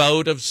majority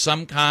vote of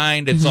some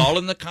kind. It's all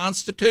in the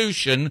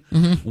Constitution.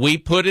 We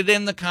put it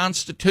in the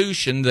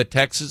Constitution, the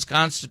Texas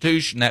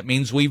Constitution. That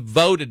means we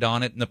voted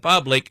on it in the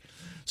public.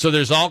 So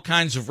there's all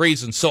kinds of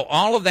reasons. So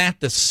all of that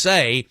to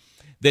say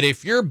that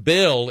if your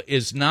bill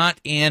is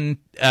not in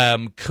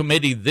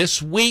committee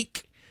this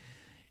week,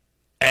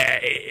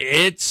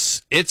 it's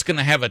going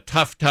to have a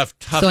tough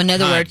So in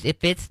other time. words,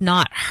 if it's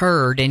not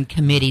heard in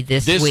committee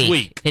this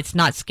week, if it's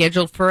not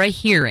scheduled for a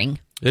hearing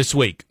this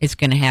week, it's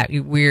going to have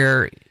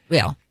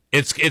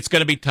It's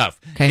going to be tough.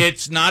 Okay.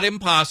 It's not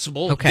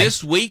impossible. Okay.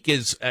 This week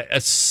is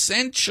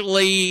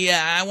essentially,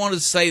 I want to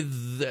say,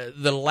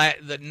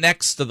 the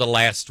next to the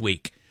last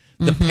week,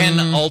 the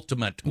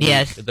penultimate week.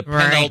 Yes, The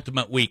right.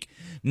 penultimate week.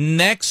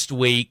 Next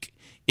week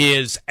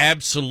is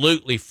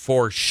absolutely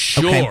for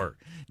sure. Okay.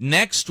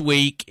 Next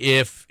week,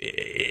 if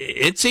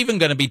it's even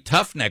going to be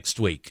tough next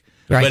week,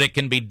 Right. but it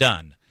can be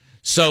done.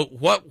 So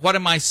what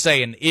am I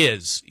saying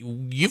is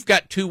you've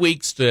got 2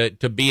 weeks to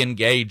be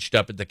engaged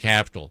up at the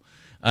Capitol.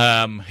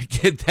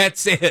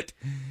 That's it.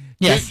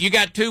 Yes. You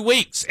got 2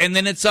 weeks, and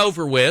then it's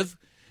over with.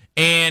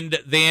 And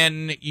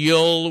then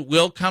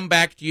we'll come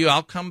back to you.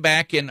 I'll come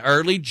back in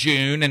early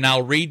June, and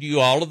I'll read you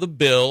all of the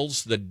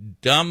bills, the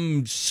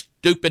dumb,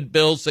 stupid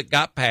bills that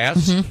got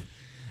passed.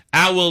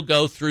 I will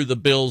go through the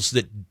bills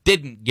that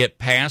didn't get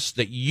passed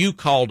that you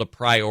called a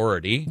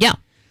priority. Yeah.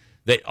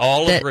 That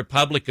all of the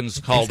Republicans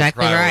called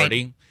exactly a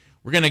priority. right.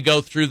 We're going to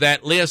go through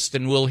that list,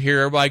 and we'll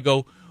hear everybody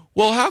go,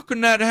 well, how can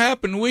that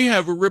happen? We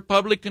have a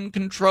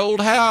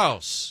Republican-controlled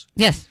House.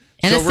 Yes.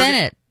 And So a we're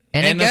Senate.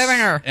 And a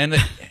governor.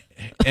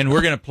 And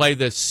we're going to play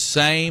the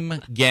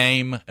same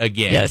game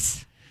again.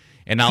 Yes.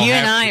 And You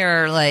and I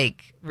are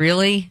like,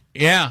 really?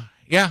 Yeah.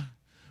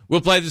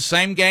 We'll play the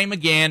same game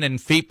again,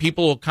 and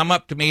people will come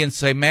up to me and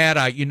say, Matt,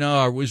 I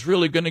was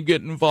really going to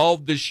get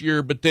involved this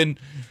year, but then,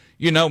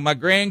 my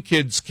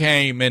grandkids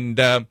came and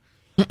what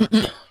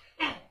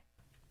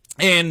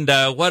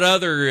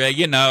other,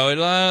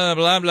 blah,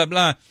 blah, blah,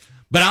 blah.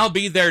 But I'll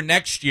be there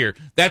next year.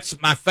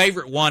 That's my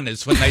favorite one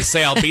is when they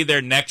say I'll be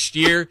there next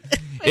year.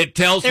 It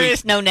tells me There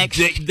is no next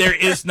year. There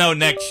is no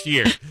next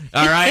year.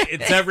 All right?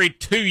 It's every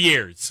 2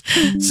 years.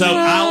 So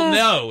I'll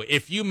know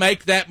if you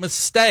make that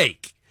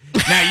mistake.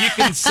 Now you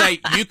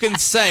can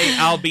say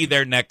I'll be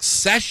there next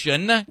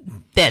session.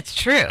 That's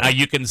true.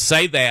 You can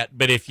say that,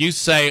 but if you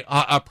say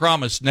I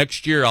promise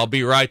next year I'll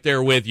be right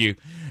there with you,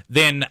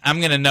 then I'm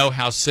going to know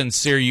how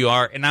sincere you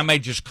are, and I may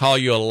just call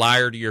you a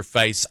liar to your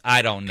face.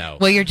 I don't know.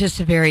 Well, you're just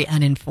very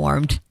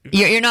uninformed.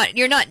 You're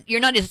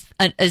not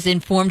as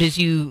informed as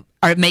you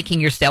are making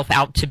yourself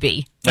out to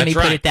be. Let me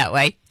put it that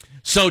way.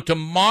 So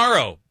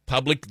tomorrow,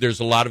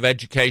 there's a lot of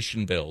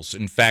education bills.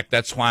 In fact,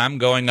 that's why I'm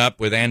going up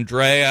with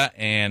Andrea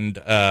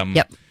and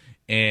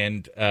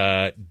and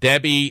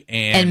Debbie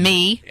and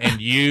me and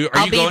you. Are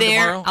I'll you be going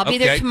there. tomorrow? I'll be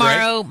there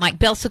tomorrow. Great. Mike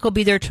Belsick will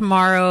be there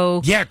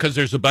tomorrow. Yeah, because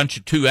there's a bunch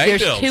of 2A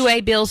bills. There's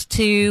 2A bills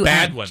too.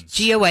 Bad ones.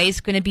 GOA is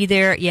going to be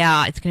there.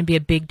 Yeah, it's going to be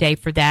a big day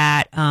for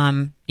that.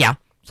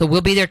 So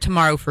we'll be there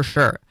tomorrow for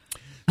sure.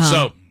 It's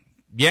a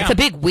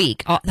big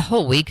week. The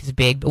whole week is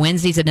big, but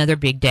Wednesday's another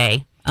big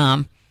day.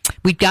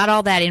 We've got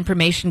all that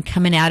information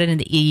coming out in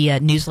the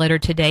newsletter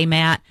today,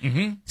 Matt.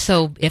 Mm-hmm.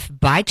 So if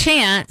by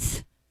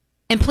chance,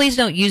 and please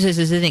don't use this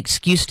as an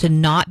excuse to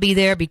not be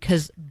there,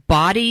 because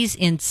bodies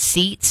in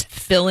seats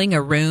filling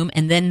a room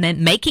and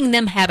then making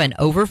them have an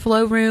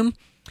overflow room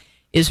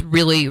is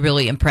really,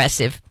 really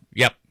impressive.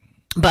 Yep.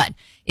 But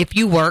if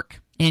you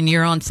work and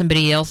you're on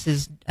somebody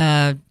else's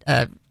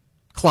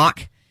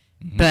clock,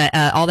 but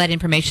all that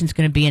information is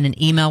going to be in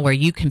an email where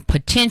you can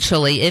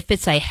potentially, if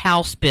it's a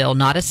House bill,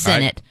 not a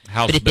Senate,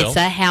 but if it's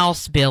a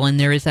House bill, and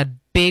there is a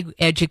big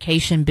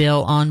education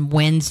bill on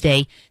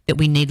Wednesday that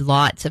we need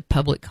lots of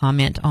public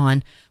comment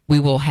on, we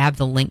will have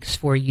the links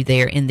for you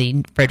there in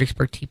the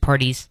Fredericksburg Tea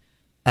Party's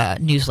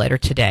newsletter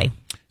today.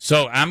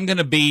 So I'm going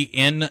to be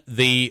in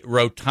the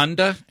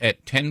Rotunda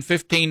at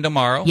 10:15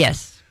 tomorrow.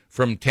 Yes.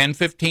 From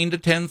 10:15 to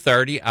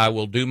 10:30, I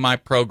will do my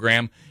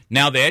program.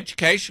 Now, the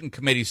Education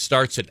Committee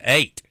starts at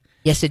 8.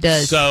 Yes, it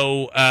does.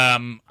 So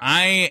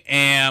I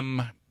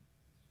am,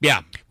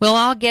 Well,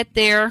 I'll get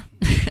there.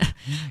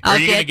 Are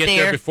you going to get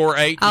there before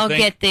 8? I'll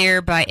get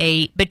there by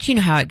 8. But you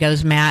know how it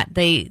goes, Matt.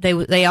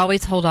 They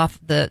always hold off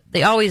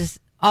they always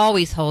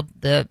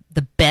hold the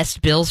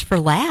best bills for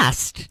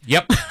last.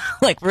 Yep.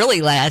 Like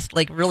really last,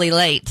 like really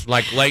late.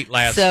 Like late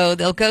last. So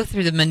they'll go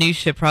through the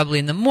minutia probably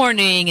in the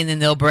morning, and then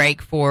they'll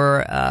break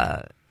for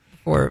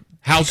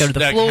House, go to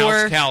the floor.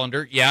 House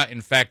calendar. Yeah,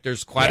 in fact,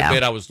 there's quite a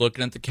bit. I was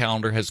looking at the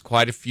calendar, has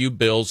quite a few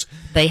bills.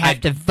 They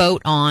have to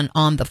vote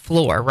on the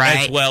floor,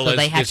 right? As well so as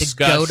they have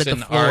discuss to go to the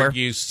and floor.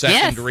 argue,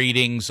 second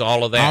readings,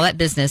 all of that. All that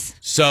business.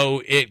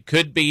 So it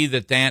could be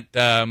that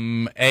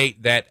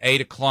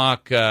 8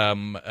 o'clock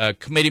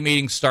committee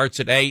meeting starts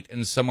at 8,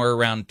 and somewhere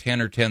around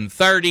 10 or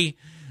 10:30.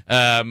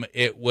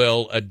 It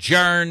will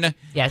adjourn,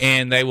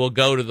 and they will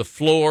go to the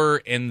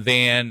floor, and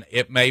then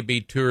it may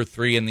be 2 or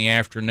 3 in the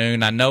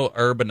afternoon. I know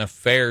Urban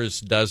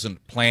Affairs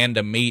doesn't plan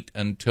to meet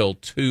until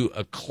 2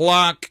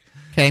 o'clock.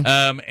 Okay.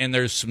 And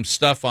there's some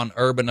stuff on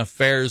Urban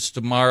Affairs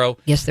tomorrow.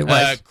 Yes, there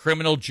was.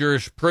 Criminal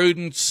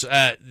jurisprudence.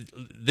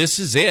 This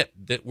is it.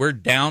 That we're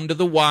down to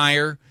the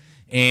wire.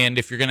 And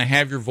if you're going to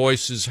have your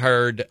voices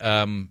heard,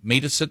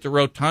 meet us at the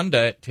Rotunda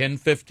at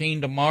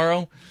 10:15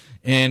 tomorrow.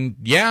 And,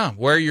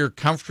 wear your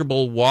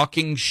comfortable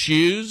walking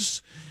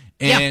shoes.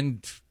 And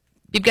if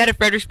you've got a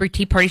Fredericksburg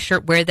Tea Party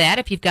shirt, wear that.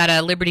 If you've got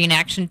a Liberty in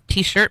Action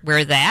T-shirt,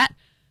 wear that.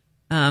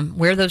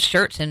 Wear those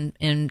shirts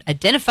and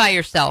identify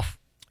yourself.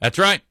 That's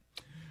right.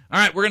 All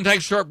right, we're going to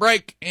take a short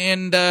break.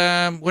 And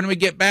when we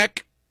get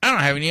back, I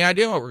don't have any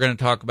idea what we're going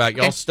to talk about.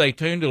 Y'all stay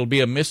tuned. It'll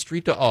be a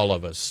mystery to all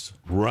of us.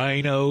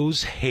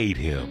 Rhinos hate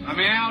him.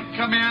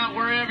 Come out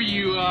wherever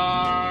you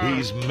are.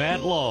 He's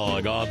Matt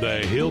Long on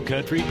the Hill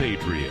Country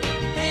Patriot.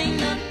 Ain't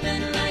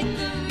nothing like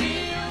the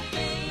real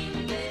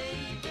thing, baby.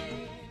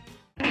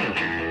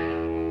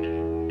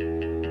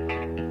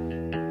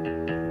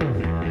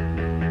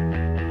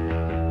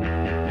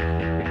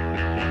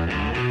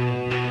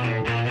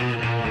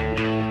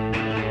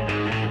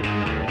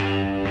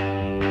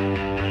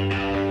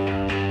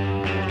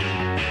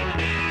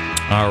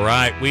 All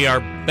right, we are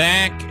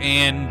back,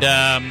 and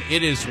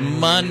it is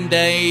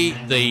Monday.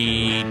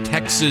 The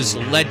Texas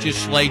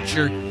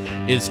legislature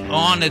is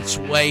on its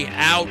way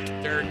out.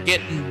 They're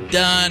getting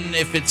done.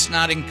 If it's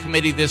not in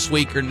committee this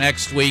week or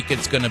next week,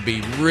 it's going to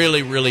be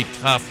really, really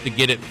tough to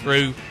get it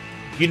through.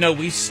 You know,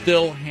 we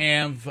still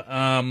have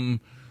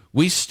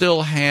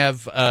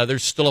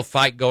there's still a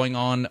fight going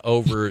on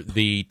over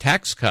the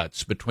tax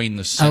cuts between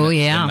the Senate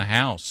and the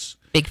House.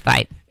 Big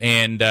fight.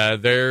 And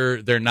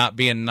they're not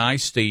being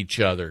nice to each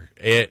other.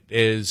 It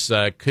is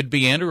could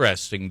be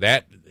interesting.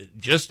 That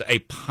just a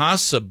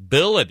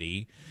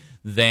possibility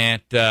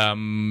that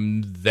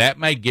that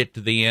may get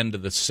to the end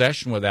of the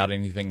session without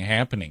anything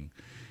happening.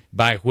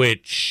 By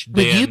which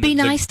would you be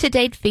nice to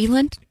Dave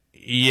Phelan?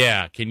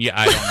 Yeah, can you?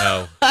 I don't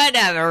know. I'd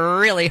have a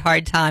really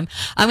hard time.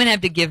 I'm going to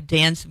have to give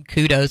Dan some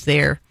kudos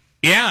there.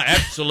 Yeah,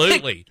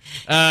 absolutely.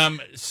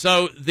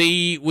 So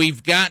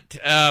we've got.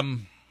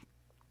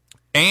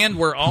 And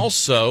we're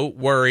also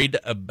worried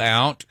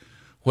about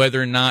whether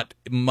or not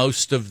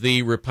most of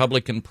the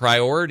Republican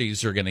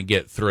priorities are going to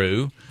get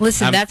through.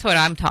 Listen, that's what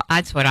I'm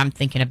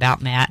thinking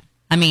about, Matt.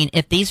 I mean,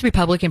 if these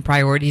Republican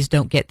priorities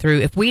don't get through,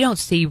 if we don't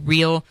see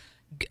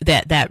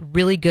that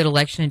really good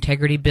election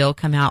integrity bill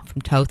come out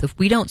from Toth, if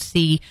we don't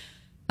see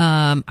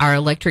our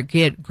electric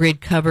grid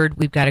covered,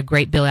 we've got a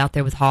great bill out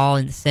there with Hall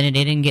in the Senate.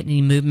 It didn't get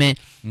any movement.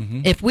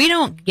 Mm-hmm. If we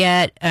don't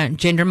get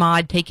gender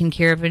mod taken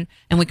care of, and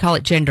we call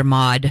it gender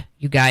mod,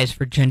 you guys,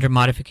 for gender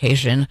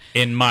modification.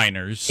 In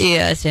minors.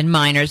 Yes, in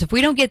minors. If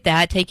we don't get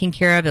that taken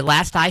care of, the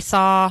last I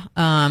saw,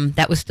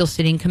 that was still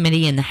sitting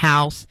committee in the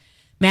House.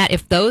 Matt,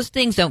 if those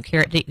things don't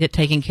get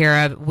taken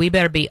care of, we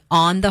better be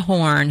on the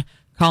horn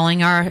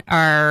calling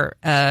our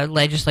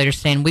legislators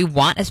saying we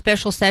want a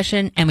special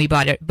session, and we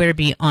better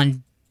be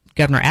on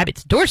Governor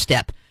Abbott's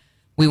doorstep.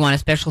 We want a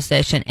special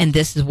session, and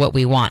this is what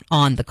we want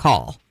on the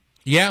call.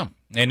 Yeah,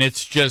 and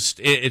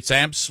it's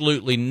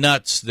absolutely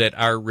nuts that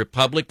our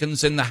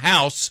Republicans in the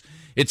House,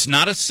 it's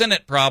not a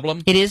Senate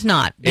problem. It is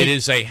not. It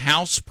is a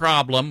House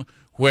problem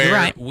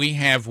where we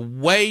have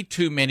way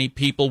too many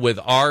people with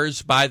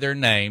R's by their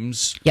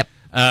names. Yep.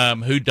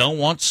 Who don't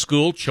want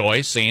school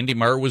choice. Andy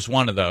Murr was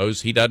one of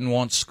those. He doesn't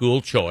want school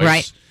choice.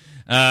 Right.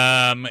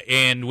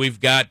 And we've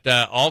got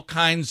all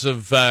kinds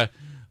of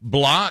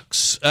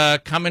blocks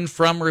coming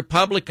from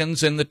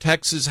Republicans in the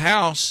Texas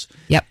House.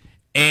 Yep.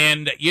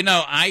 And, you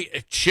know,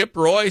 Chip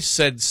Roy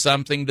said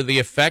something to the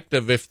effect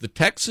of, if the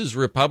Texas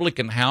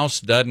Republican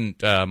House doesn't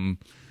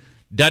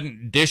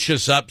dish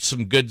us up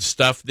some good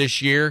stuff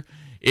this year,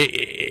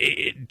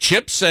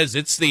 Chip says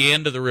it's the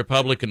end of the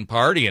Republican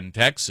Party in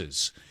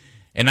Texas.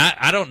 And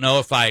I don't know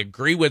if I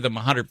agree with him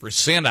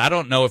 100%. I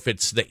don't know if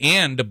it's the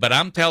end, but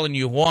I'm telling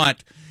you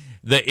what,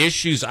 the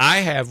issues I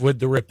have with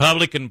the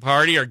Republican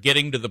Party are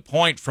getting to the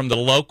point from the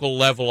local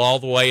level all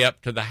the way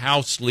up to the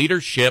House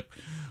leadership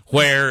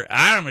where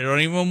I don't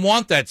even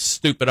want that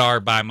stupid R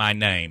by my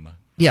name.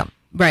 Yeah,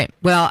 right.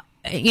 Well,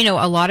 you know,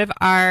 a lot of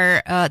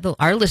our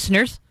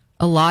listeners,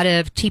 a lot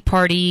of Tea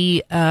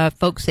Party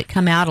folks that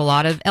come out, a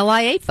lot of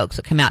LIA folks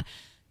that come out,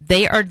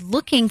 they are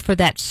looking for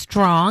that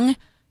strong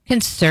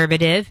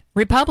conservative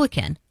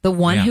Republican, the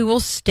one who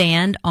will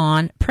stand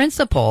on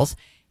principles.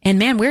 And,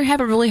 man, we're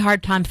having a really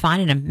hard time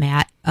finding them,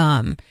 Matt.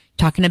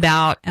 Talking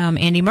about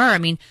Andy Murr, I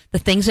mean, the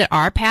things that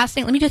are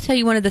passing, let me just tell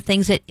you one of the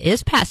things that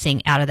is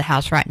passing out of the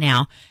House right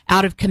now,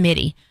 out of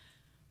committee,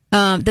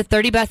 the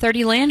 30 by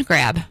 30 land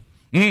grab,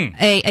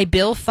 a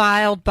bill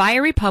filed by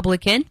a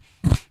Republican.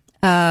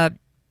 For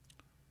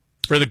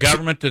the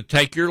government to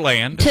take your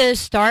land. To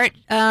start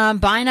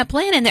buying up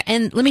land.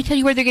 And let me tell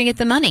you where they're going to get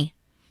the money.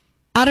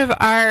 Out of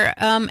our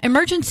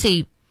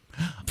emergency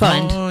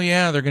fund. Oh,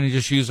 yeah, they're going to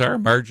just use our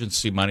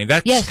emergency money.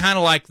 That's kind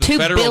of like the $2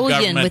 federal billion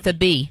government with a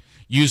B.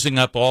 Using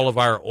up all of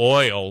our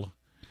oil,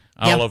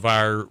 all of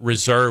our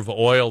reserve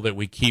oil that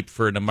we keep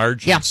for an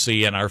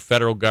emergency, and our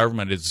federal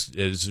government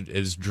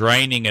is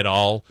draining it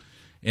all.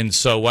 And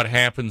so what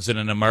happens in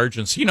an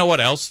emergency? You know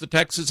what else the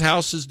Texas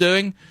House is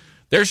doing?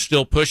 They're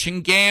still pushing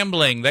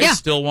gambling. They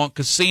still want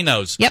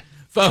casinos. Yep.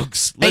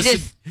 Folks,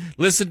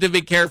 listen to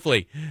me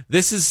carefully.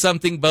 This is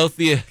something both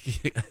the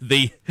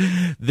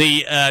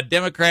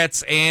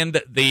Democrats and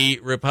the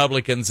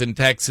Republicans in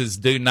Texas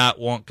do not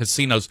want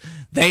casinos.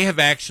 They have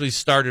actually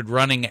started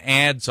running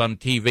ads on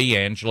TV,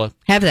 Angela.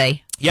 Have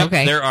they? Yep.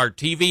 Okay. There are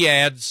TV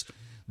ads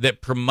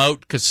that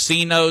promote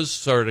casinos,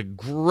 sort of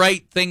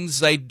great things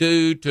they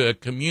do to a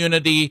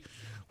community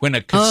when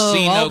a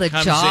casino all the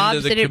comes jobs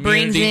into the that it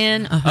community.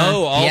 brings in.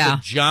 All the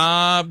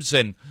jobs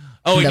and.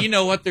 Oh, and you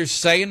know what they're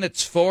saying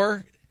it's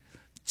for?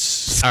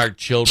 our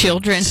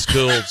Children.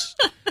 schools.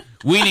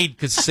 We need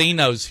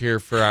casinos here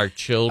for our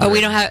children. Oh, we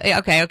don't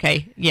have.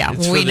 Okay. Yeah,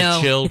 It's we for the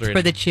know. children. It's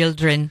for the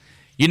children.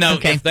 You know,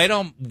 Okay. if they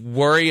don't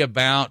worry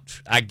about,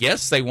 I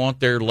guess they want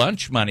their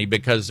lunch money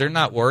because they're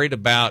not worried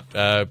about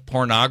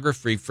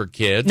pornography for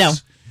kids.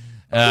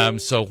 No.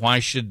 So why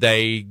should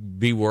they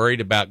be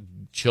worried about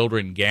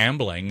children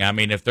gambling? I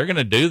mean, if they're going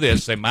to do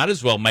this, they might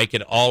as well make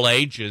it all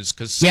ages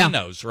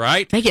casinos,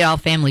 right? Make it all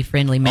family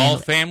friendly, man. All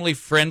family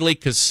friendly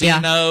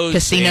casinos.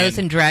 Casinos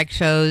and drag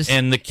shows.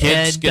 And the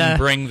kids And, can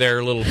bring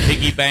their little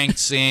piggy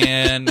banks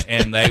in,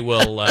 and they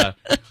will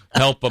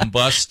help them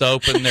bust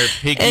open their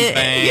piggy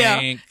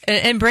bank.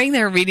 And bring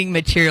their reading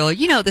material.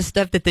 You know, the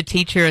stuff that the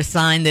teacher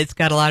assigned that's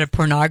got a lot of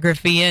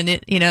pornography in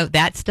it. You know,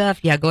 that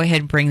stuff. Yeah, go ahead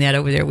and bring that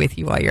over there with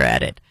you while you're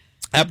at it.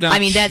 I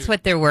mean, that's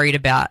what they're worried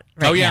about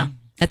right now.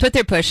 That's what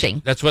they're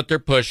pushing. That's what they're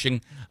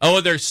pushing.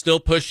 Oh, they're still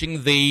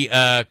pushing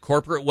the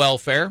corporate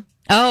welfare.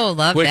 Oh,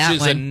 love which that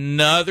is one.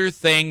 another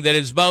thing that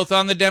is both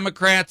on the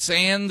Democrats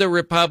and the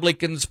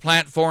Republicans'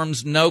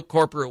 platforms. No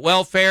corporate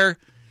welfare.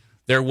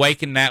 They're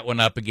waking that one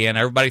up again.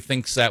 Everybody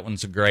thinks that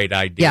one's a great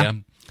idea.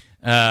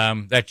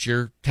 That's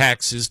your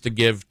taxes to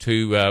give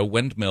to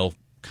windmill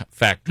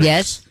factories.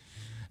 Yes.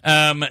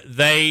 I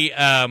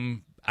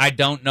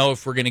don't know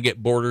if we're going to get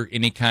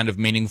any kind of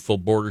meaningful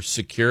border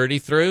security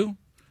through.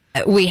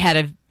 We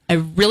had a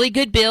really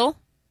good bill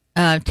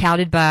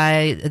touted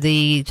by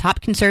the top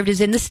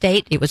conservatives in the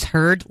state. It was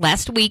heard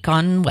last week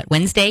on,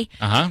 Wednesday?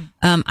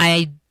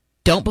 I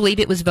don't believe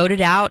it was voted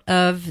out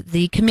of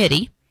the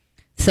committee.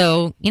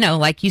 So, you know,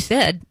 like you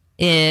said,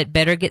 it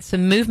better get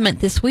some movement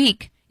this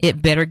week.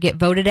 It better get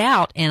voted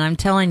out. And I'm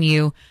telling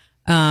you,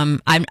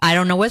 I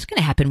don't know what's going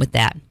to happen with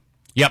that.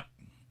 Yep.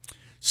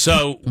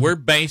 So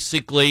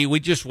we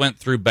just went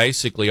through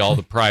basically all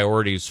the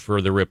priorities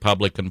for the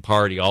Republican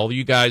Party. All of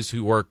you guys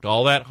who worked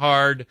all that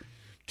hard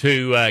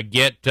to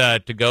get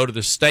to go to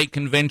the state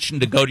convention,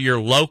 to go to your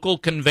local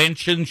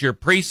conventions, your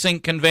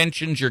precinct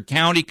conventions, your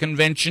county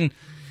convention.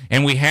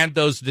 And we had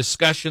those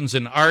discussions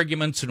and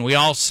arguments, and we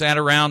all sat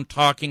around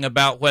talking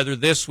about whether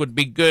this would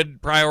be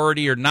good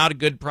priority or not a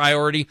good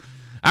priority.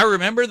 I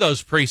remember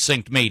those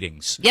precinct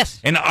meetings. Yes.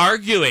 And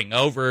arguing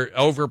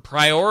over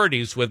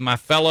priorities with my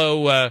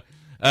fellow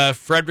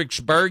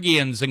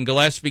Fredericksburgians and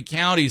Gillespie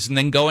counties, and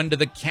then going to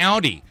the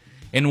county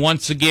and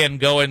once again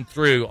going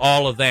through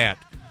all of that.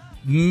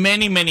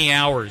 Many, many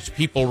hours,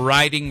 people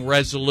writing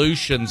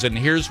resolutions, and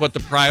here's what the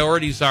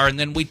priorities are. And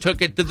then we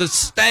took it to the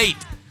state,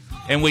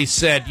 and we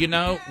said, you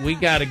know, we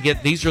got to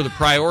get, these are the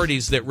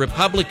priorities that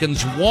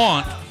Republicans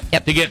want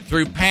to get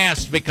through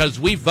passed, because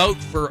we vote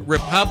for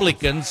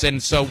Republicans,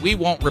 and so we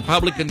want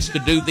Republicans to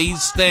do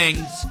these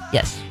things.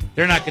 Yes.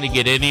 They're not going to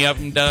get any of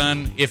them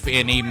done, if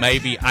any,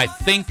 maybe. I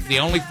think the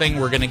only thing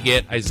we're going to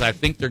get is I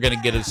think they're going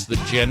to get us the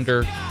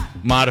gender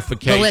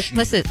modification.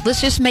 Well,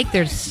 let's just make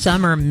their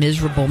summer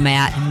miserable,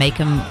 Matt, and make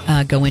them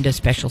go into a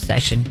special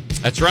session.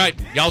 That's right.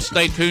 Y'all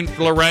stay tuned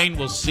for Lorraine.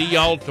 We'll see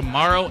y'all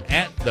tomorrow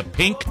at the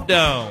Pink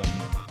Dome.